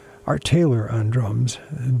Art Taylor on drums.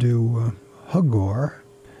 Do Hugor,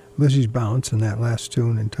 Lizzie's Bounce, and that last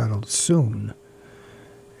tune entitled "Soon."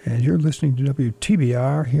 And you're listening to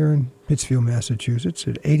WTBR here in Pittsfield, Massachusetts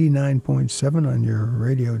at 89.7 on your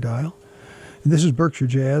radio dial. And this is Berkshire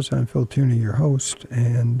Jazz. I'm Phil Tierney, your host,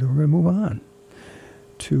 and we're going to move on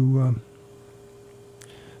to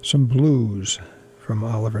some blues from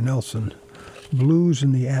Oliver Nelson. Blues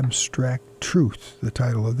in the Abstract Truth, the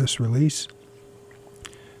title of this release.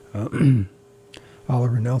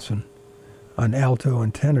 Oliver Nelson on alto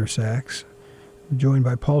and tenor sax, joined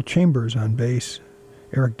by Paul Chambers on bass,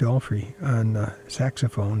 Eric Dolphy on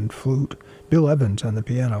saxophone and flute, Bill Evans on the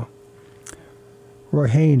piano, Roy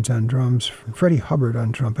Haynes on drums, Freddie Hubbard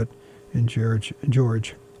on trumpet, and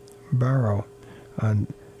George Barrow on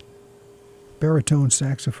baritone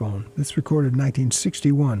saxophone. This recorded in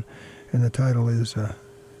 1961, and the title is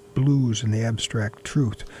Blues and the Abstract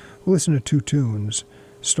Truth. We'll listen to two tunes,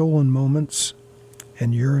 Stolen Moments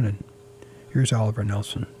and Yearnin'. Here's Oliver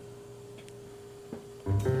Nelson.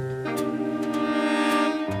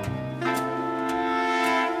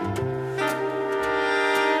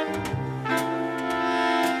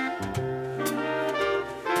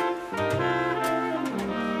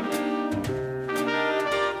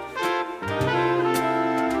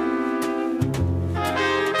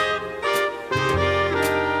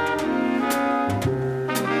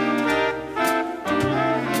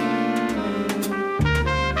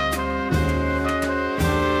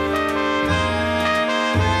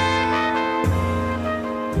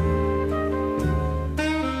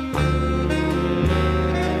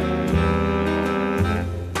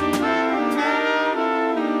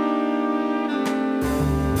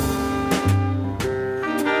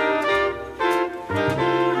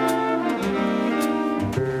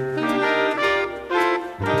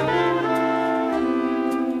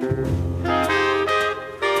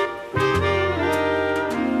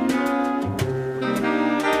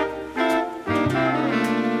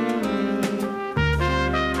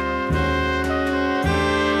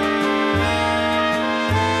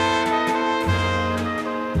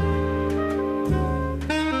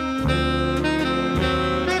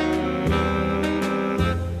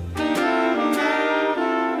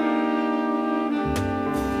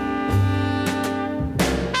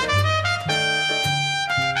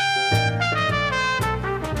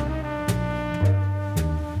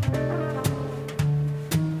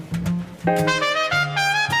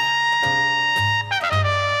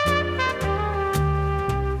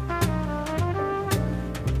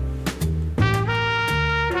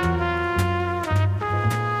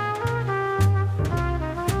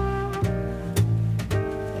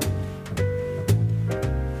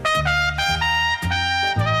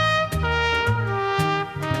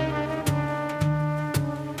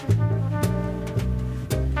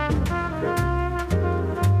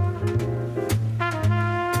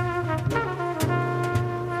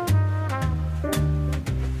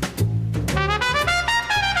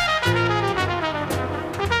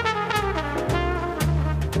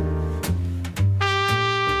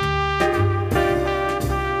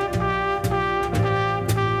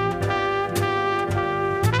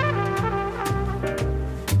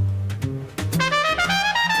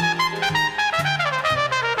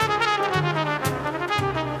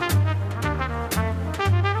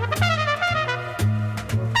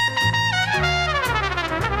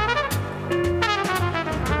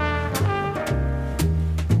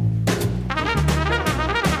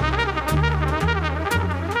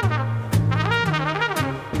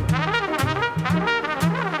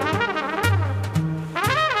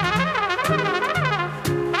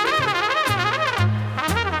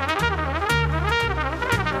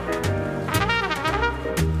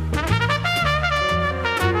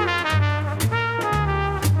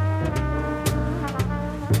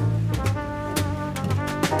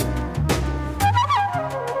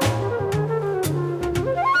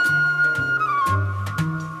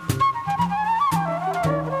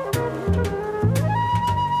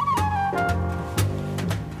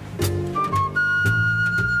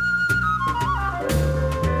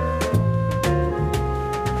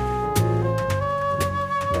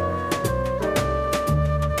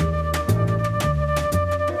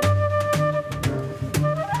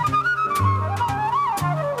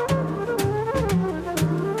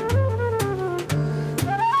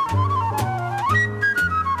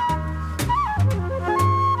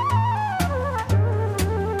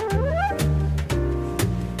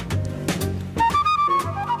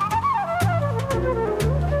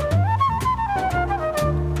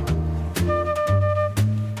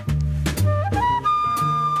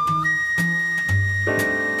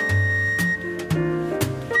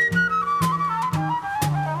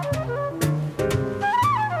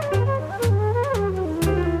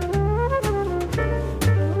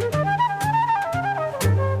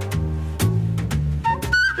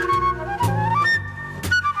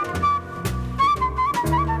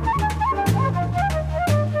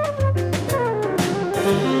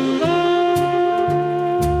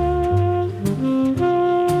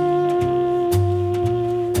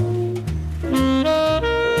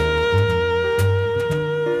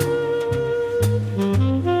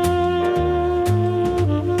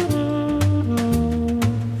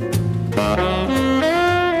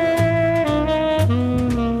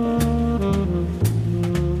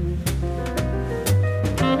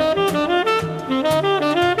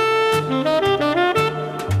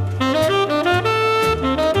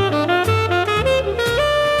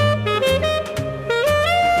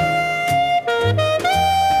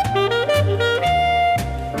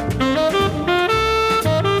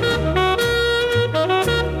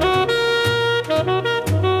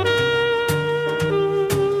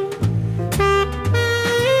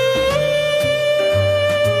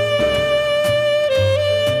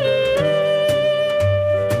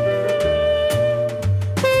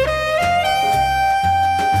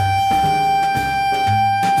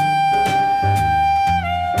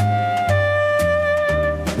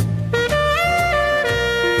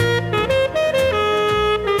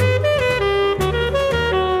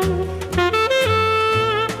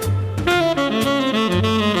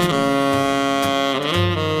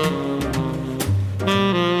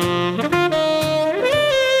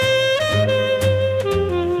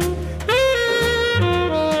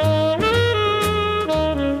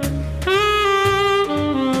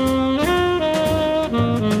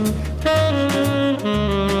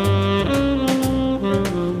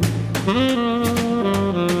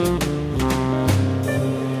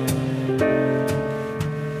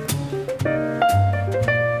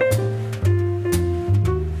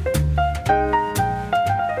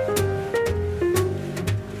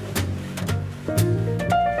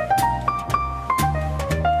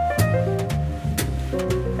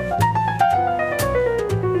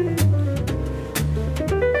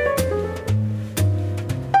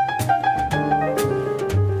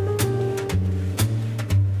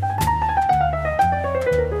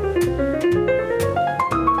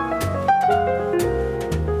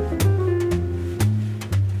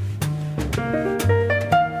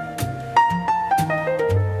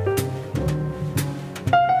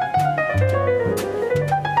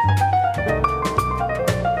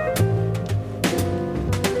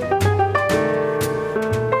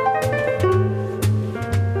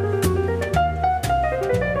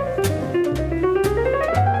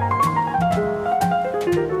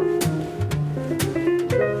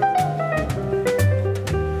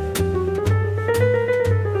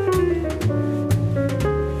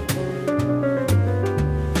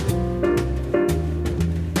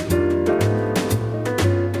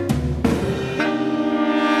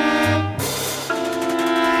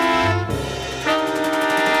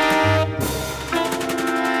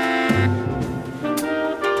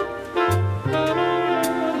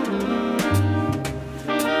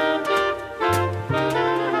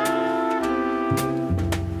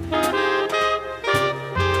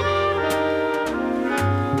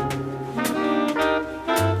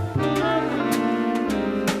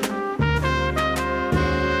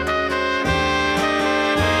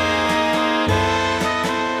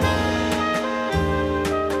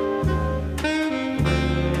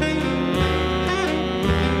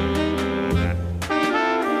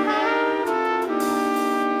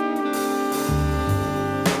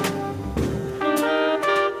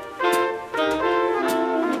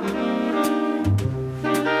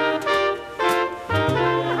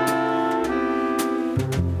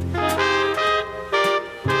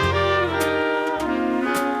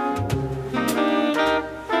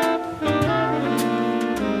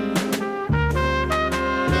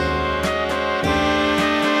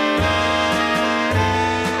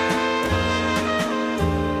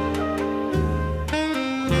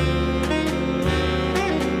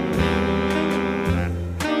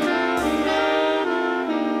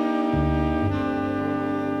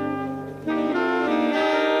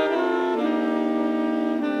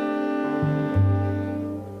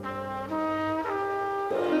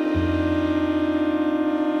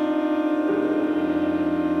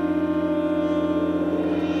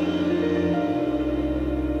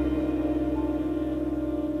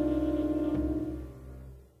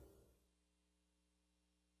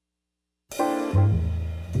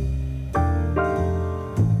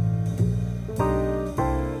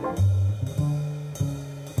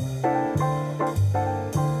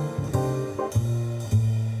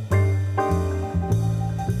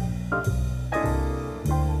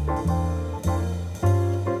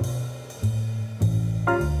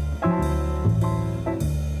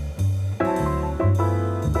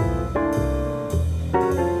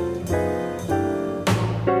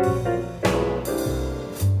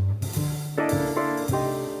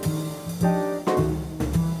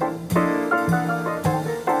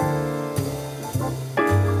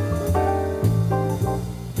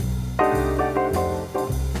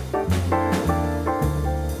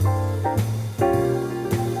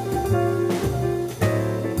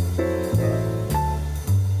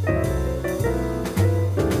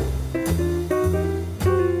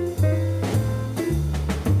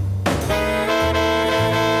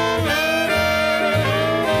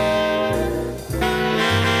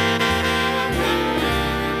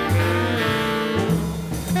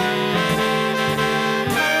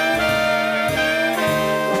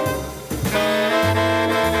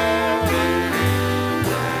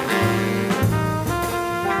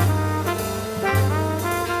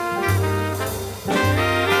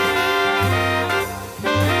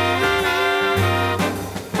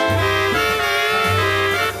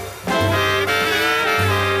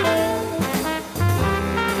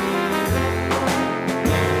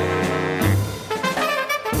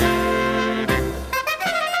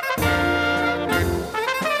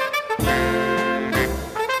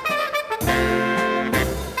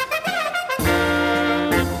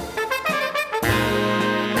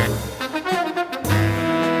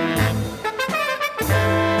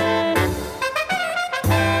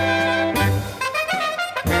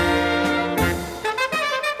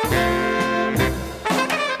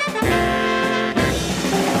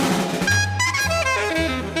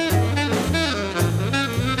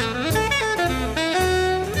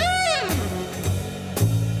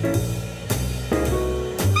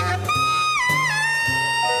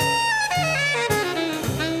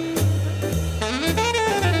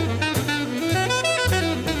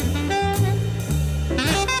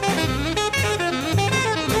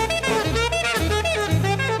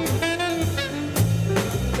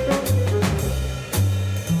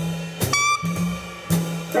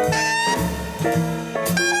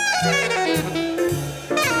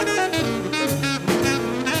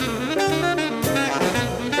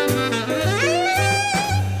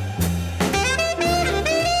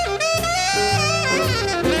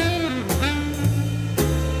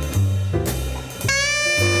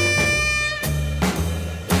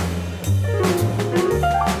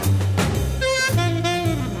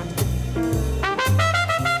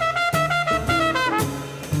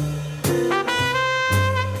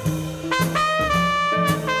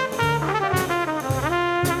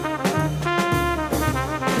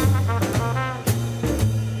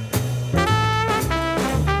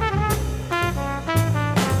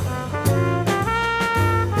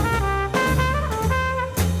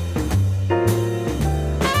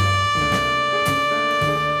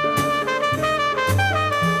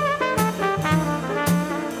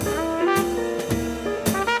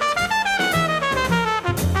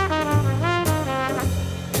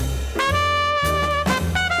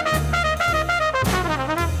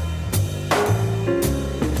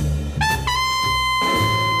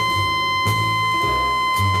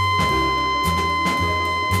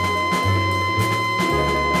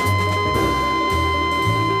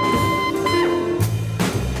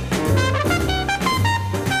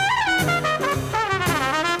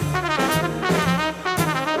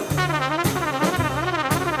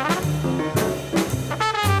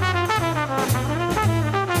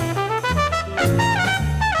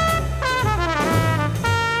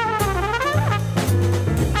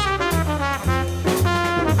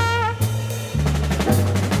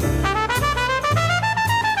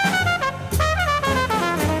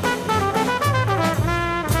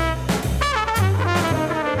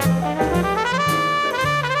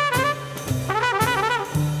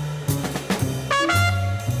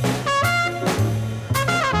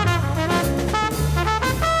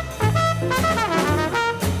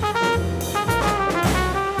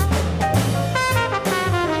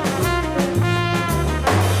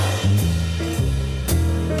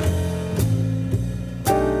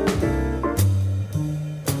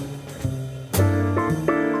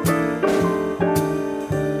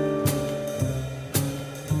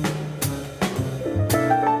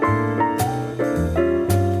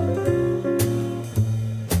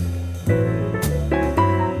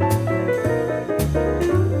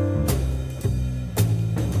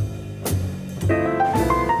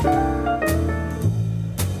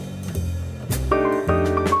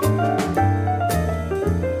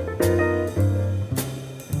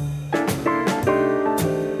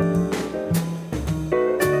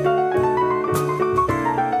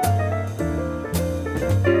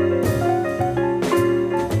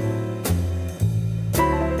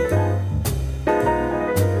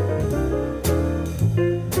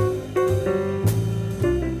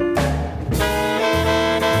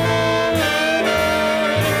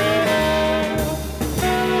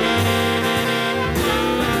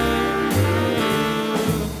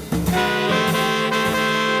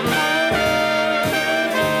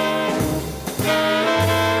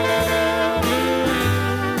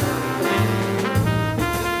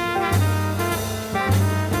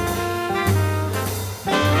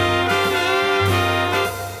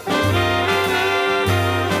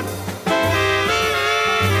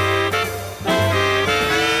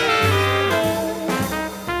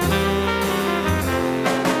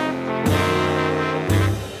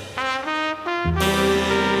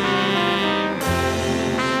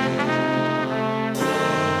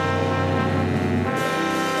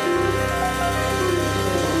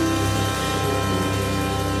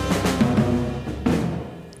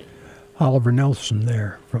 Oliver Nelson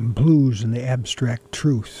there from Blues and the Abstract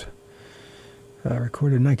Truth.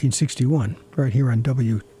 Recorded in 1961, right here on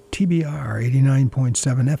WTBR 89.7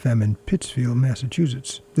 FM in Pittsfield,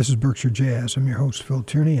 Massachusetts. This is Berkshire Jazz. I'm your host, Phil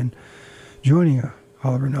Tierney, and joining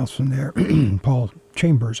Oliver Nelson there, Paul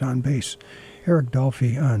Chambers on bass, Eric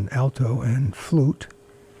Dolphy on alto and flute,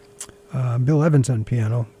 Bill Evans on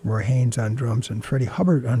piano, Roy Haynes on drums, and Freddie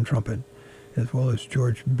Hubbard on trumpet, as well as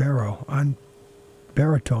George Barrow on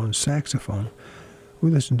baritone saxophone.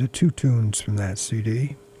 We listened to two tunes from that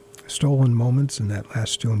CD, Stolen Moments and that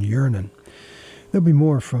last tune, Yearnin'. There'll be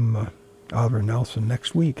more from Oliver Nelson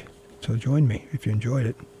next week, so join me if you enjoyed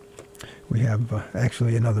it. We have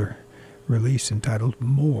actually another release entitled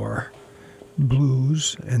More,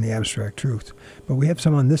 Blues and the Abstract Truth. But we have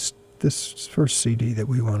some on this first CD that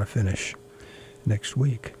we want to finish next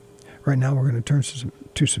week. Right now we're going to turn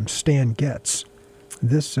to some Stan Getz.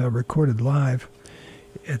 This recorded live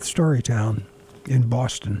at Storytown in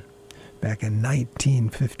Boston back in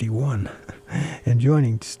 1951. And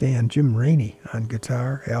joining Stan, Jim Rainey on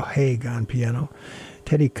guitar, Al Haig on piano,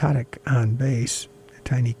 Teddy Kotick on bass,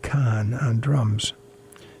 Tiny Khan on drums,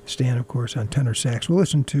 Stan, of course, on tenor sax. We'll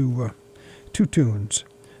listen to two tunes,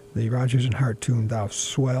 the Rodgers and Hart tune, Thou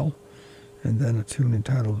Swell, and then a tune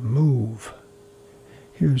entitled Move.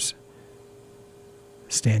 Here's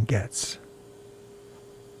Stan Getz.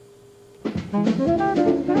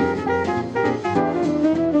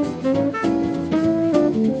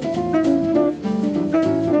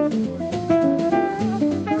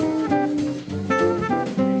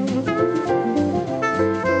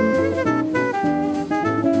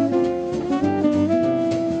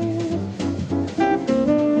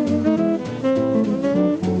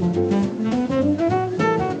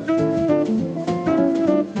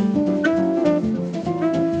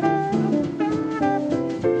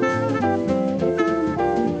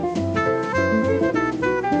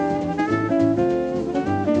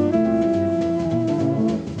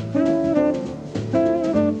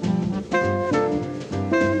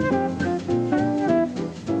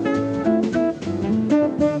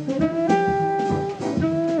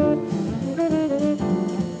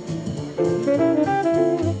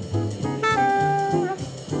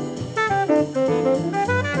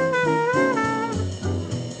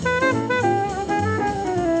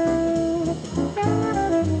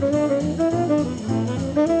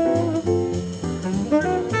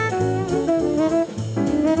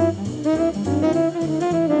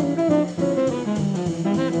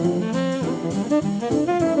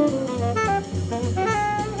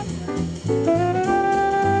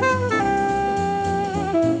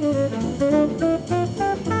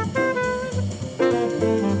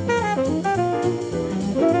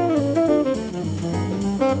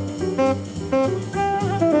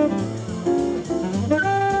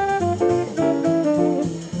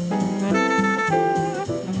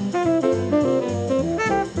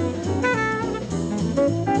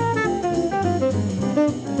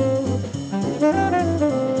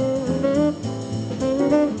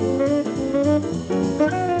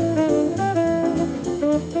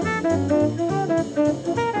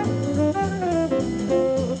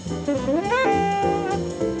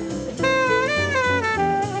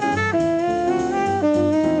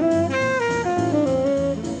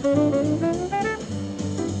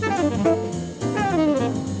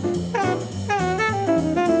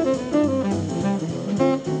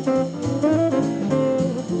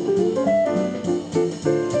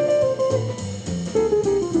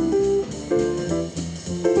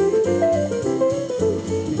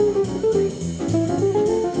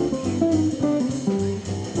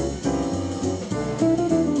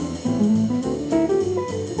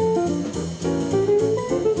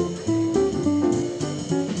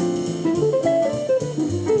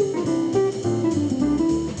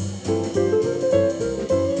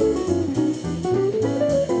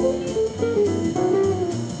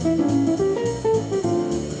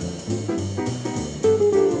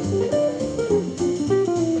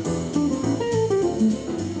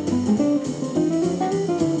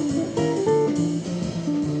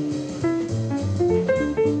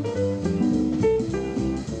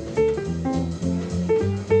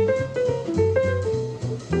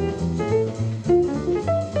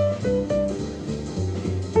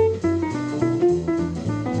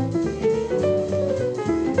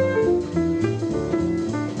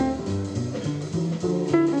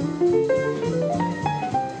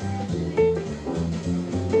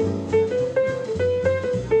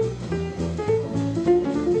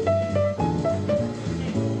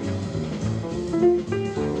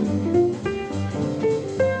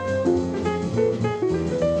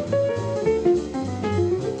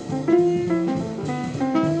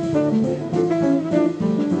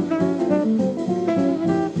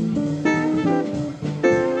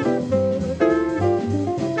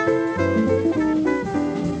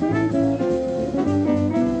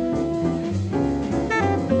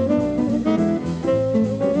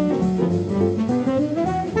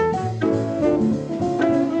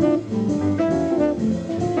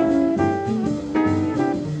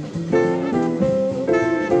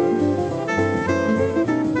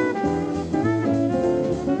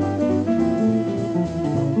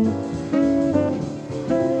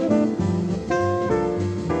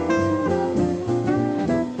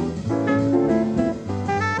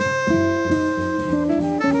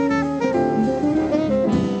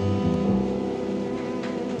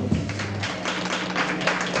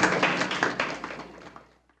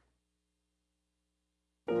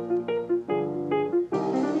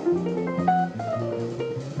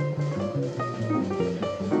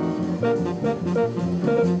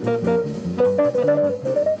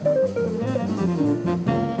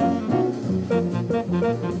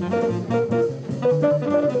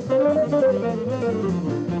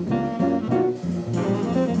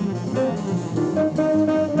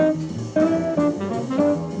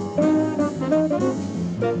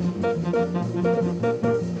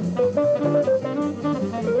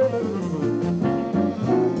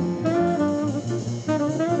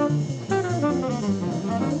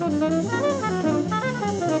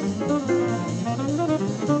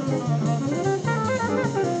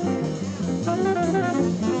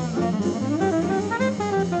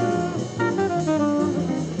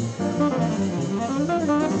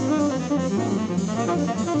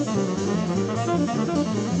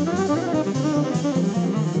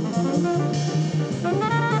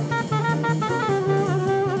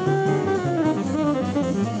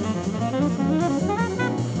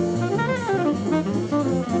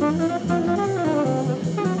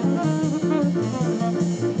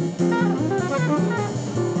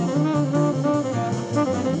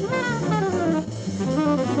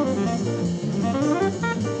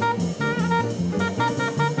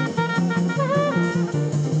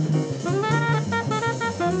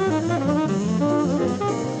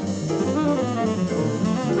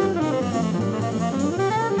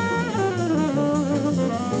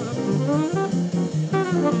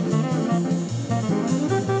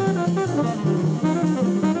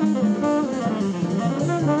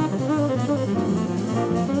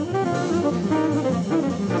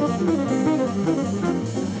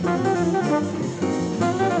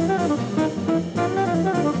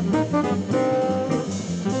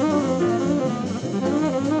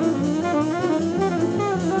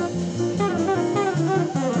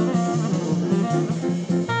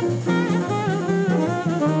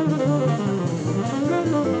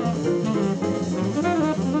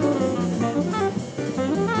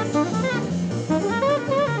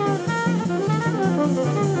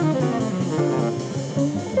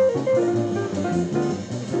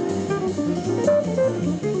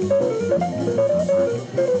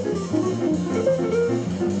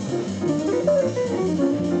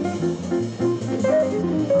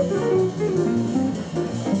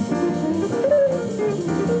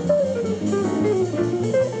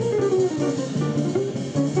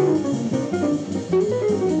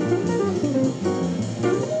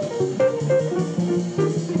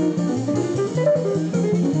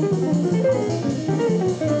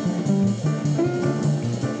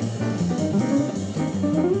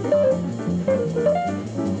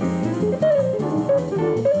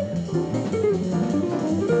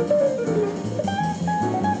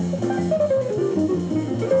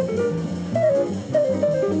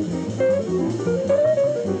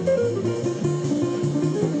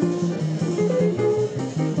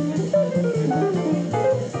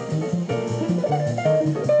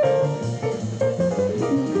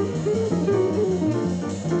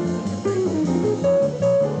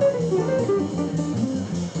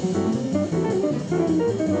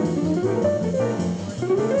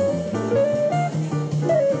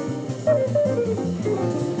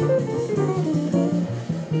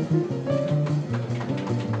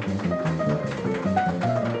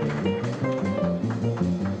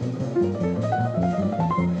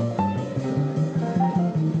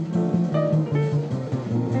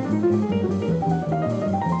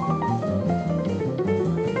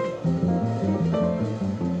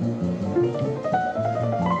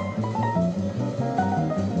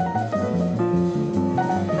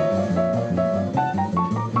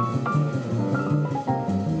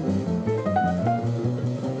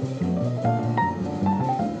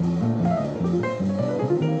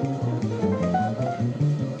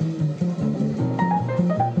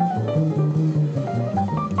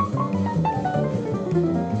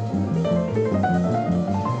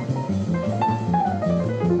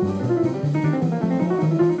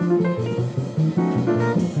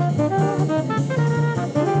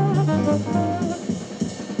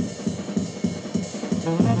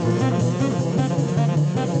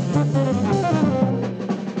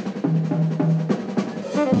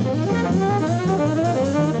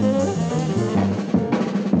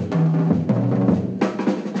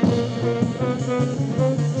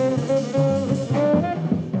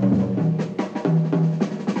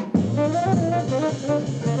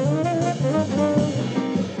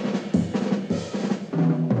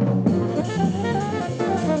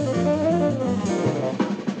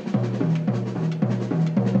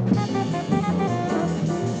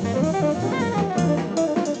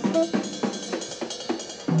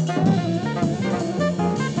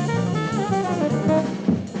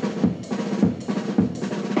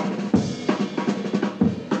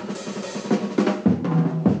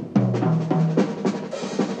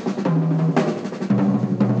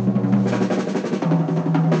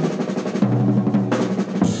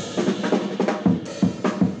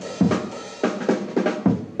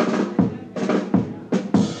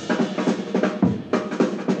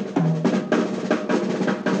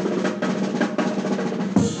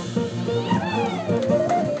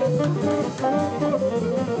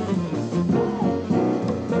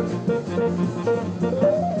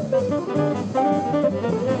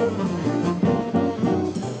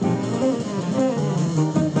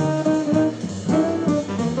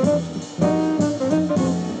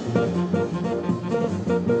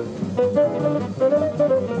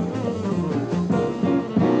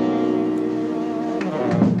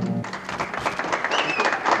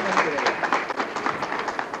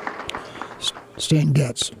 Stan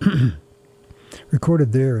Getz,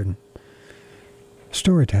 recorded there in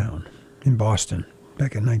Storytown in Boston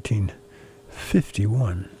back in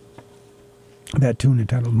 1951. That tune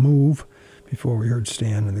entitled Move, before we heard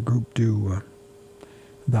Stan and the group do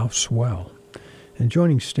Thou Swell. And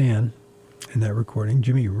joining Stan in that recording,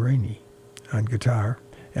 Jimmy Rainey on guitar,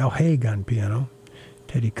 Al Haig on piano,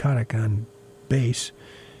 Teddy Kotick on bass,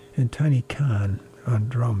 and Tiny Khan on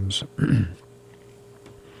drums.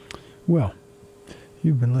 Well,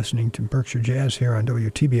 you've been listening to Berkshire Jazz here on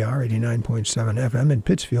WTBR 89.7 FM in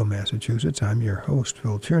Pittsfield, Massachusetts. I'm your host,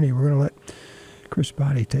 Phil Tierney. We're going to let Chris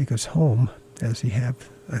Botti take us home, as he have,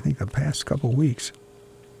 I think, the past couple weeks,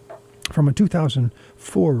 from a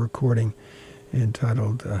 2004 recording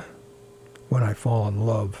entitled When I Fall in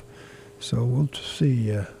Love. So we'll see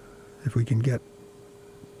if we can get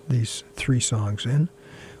these three songs in.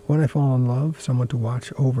 When I Fall in Love, Someone to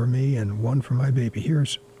Watch Over Me, and One for My Baby.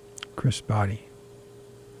 Here's Chris Botti.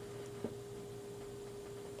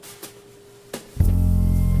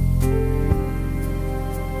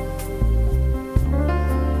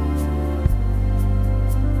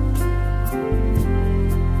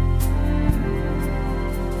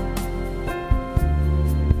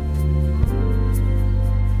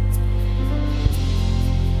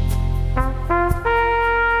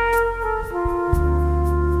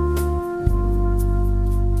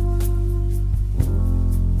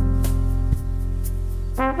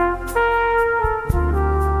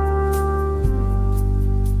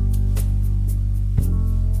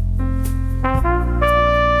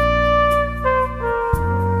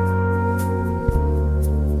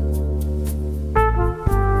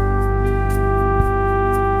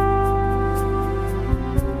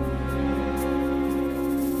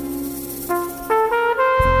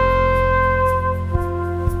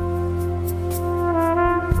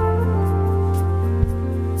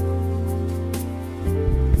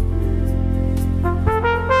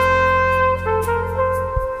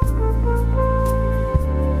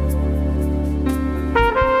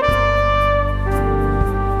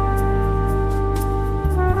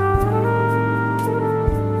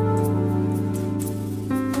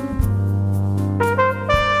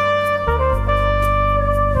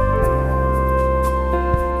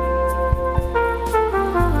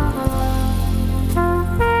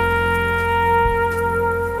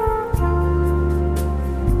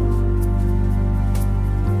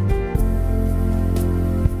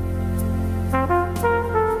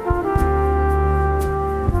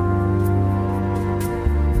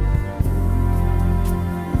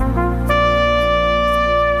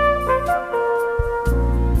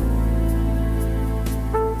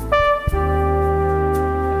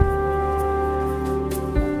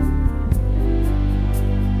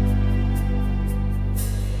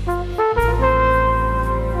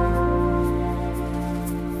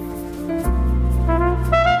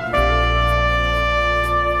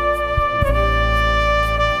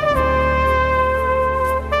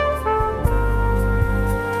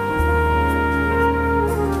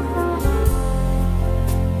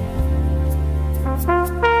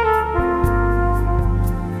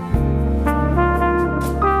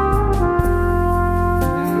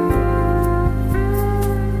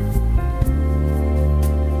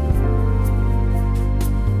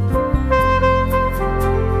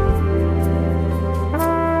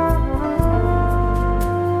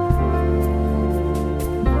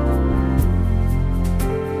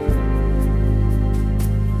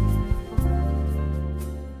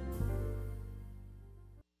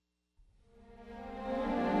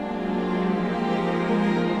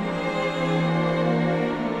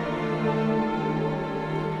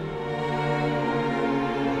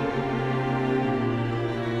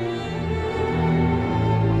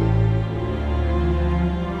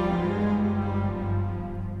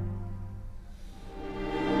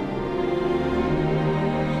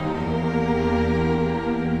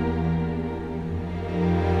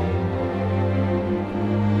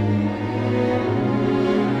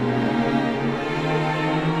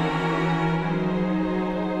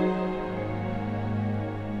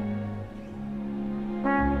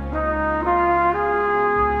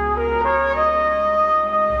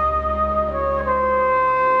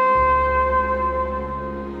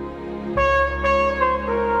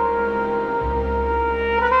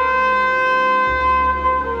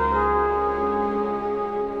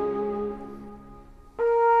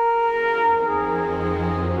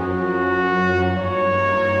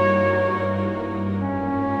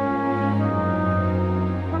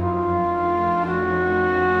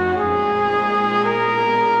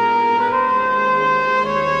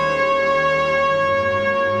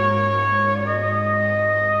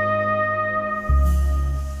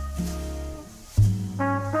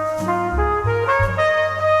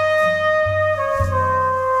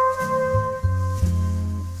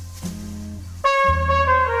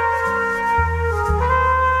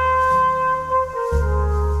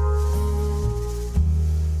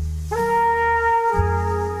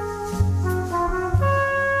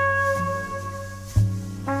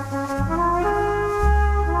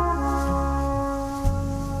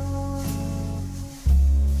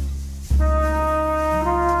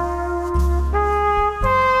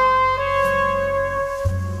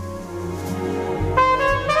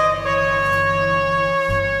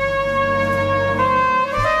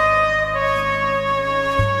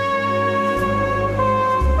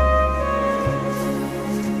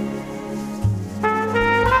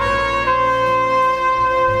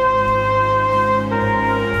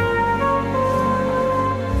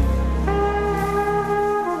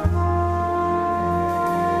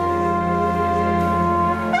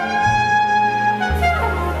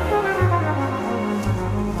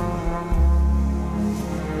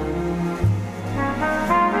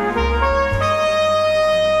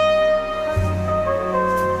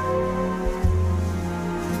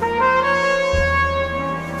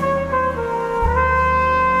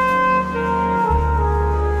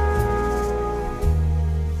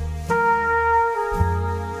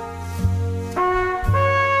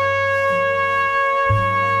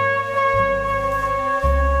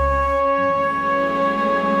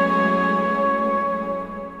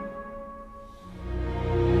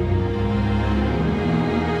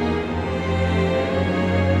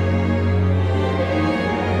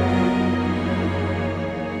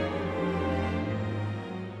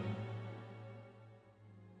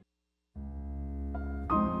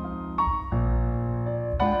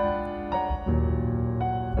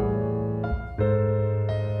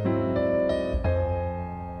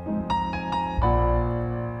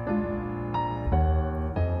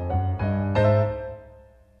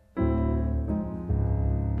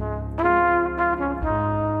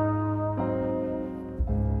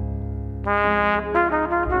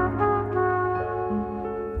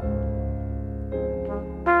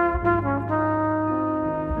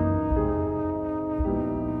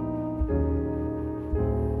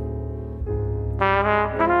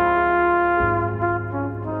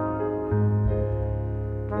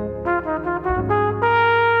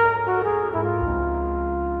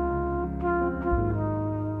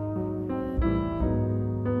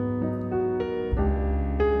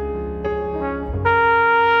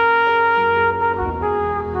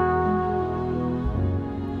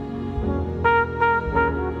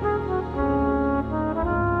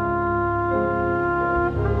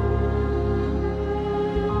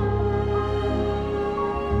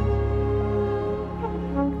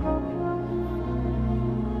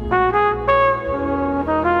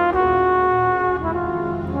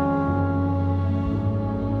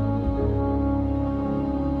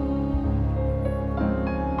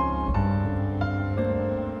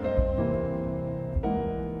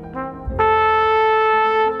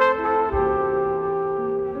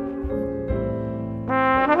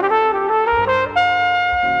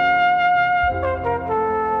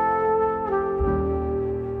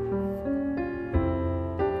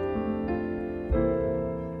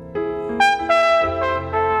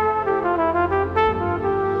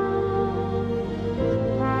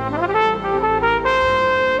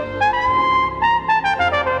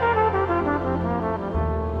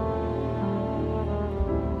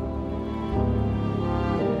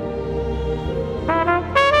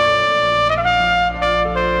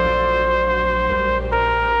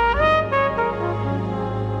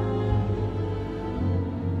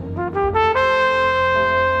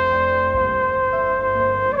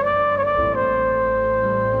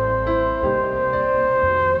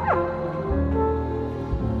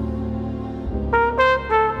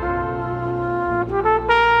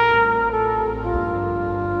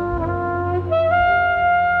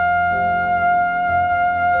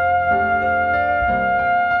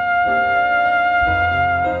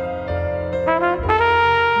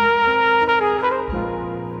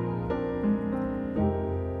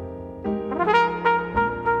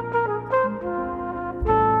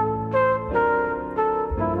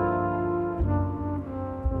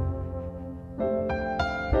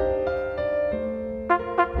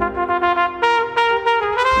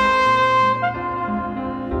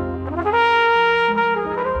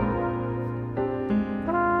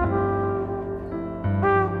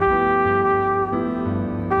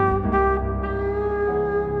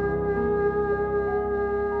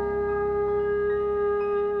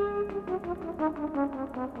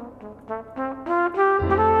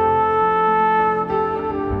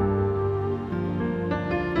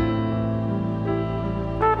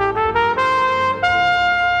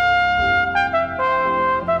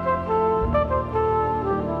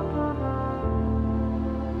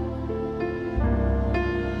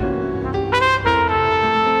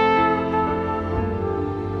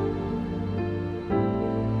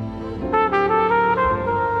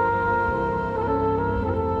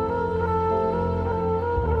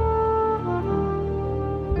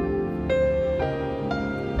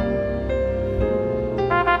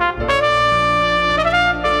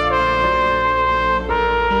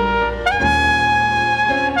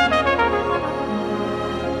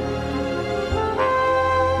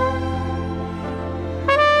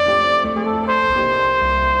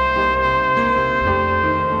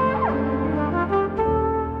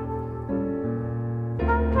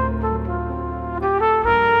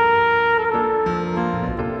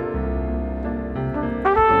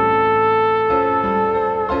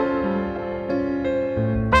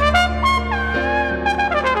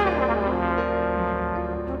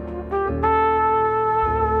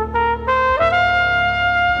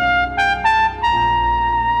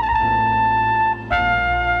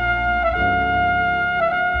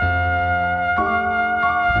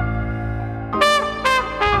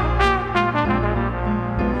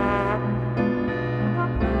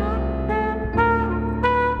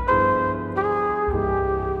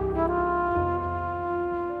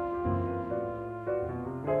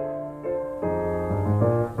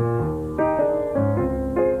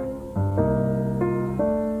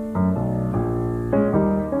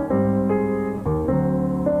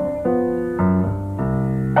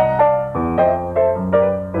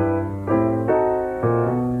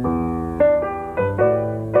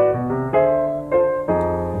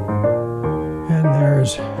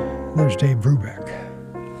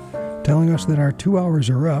 that our 2 hours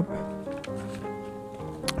are up.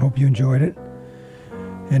 Hope you enjoyed it.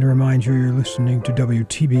 And to remind you, you're listening to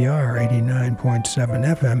WTBR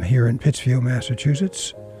 89.7 FM here in Pittsfield,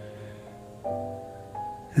 Massachusetts.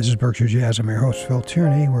 This is Berkshire Jazz. I'm your host, Phil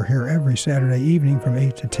Tierney. We're here every Saturday evening from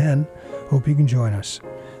 8 to 10. Hope you can join us.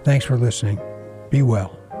 Thanks for listening. Be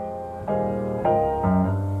well.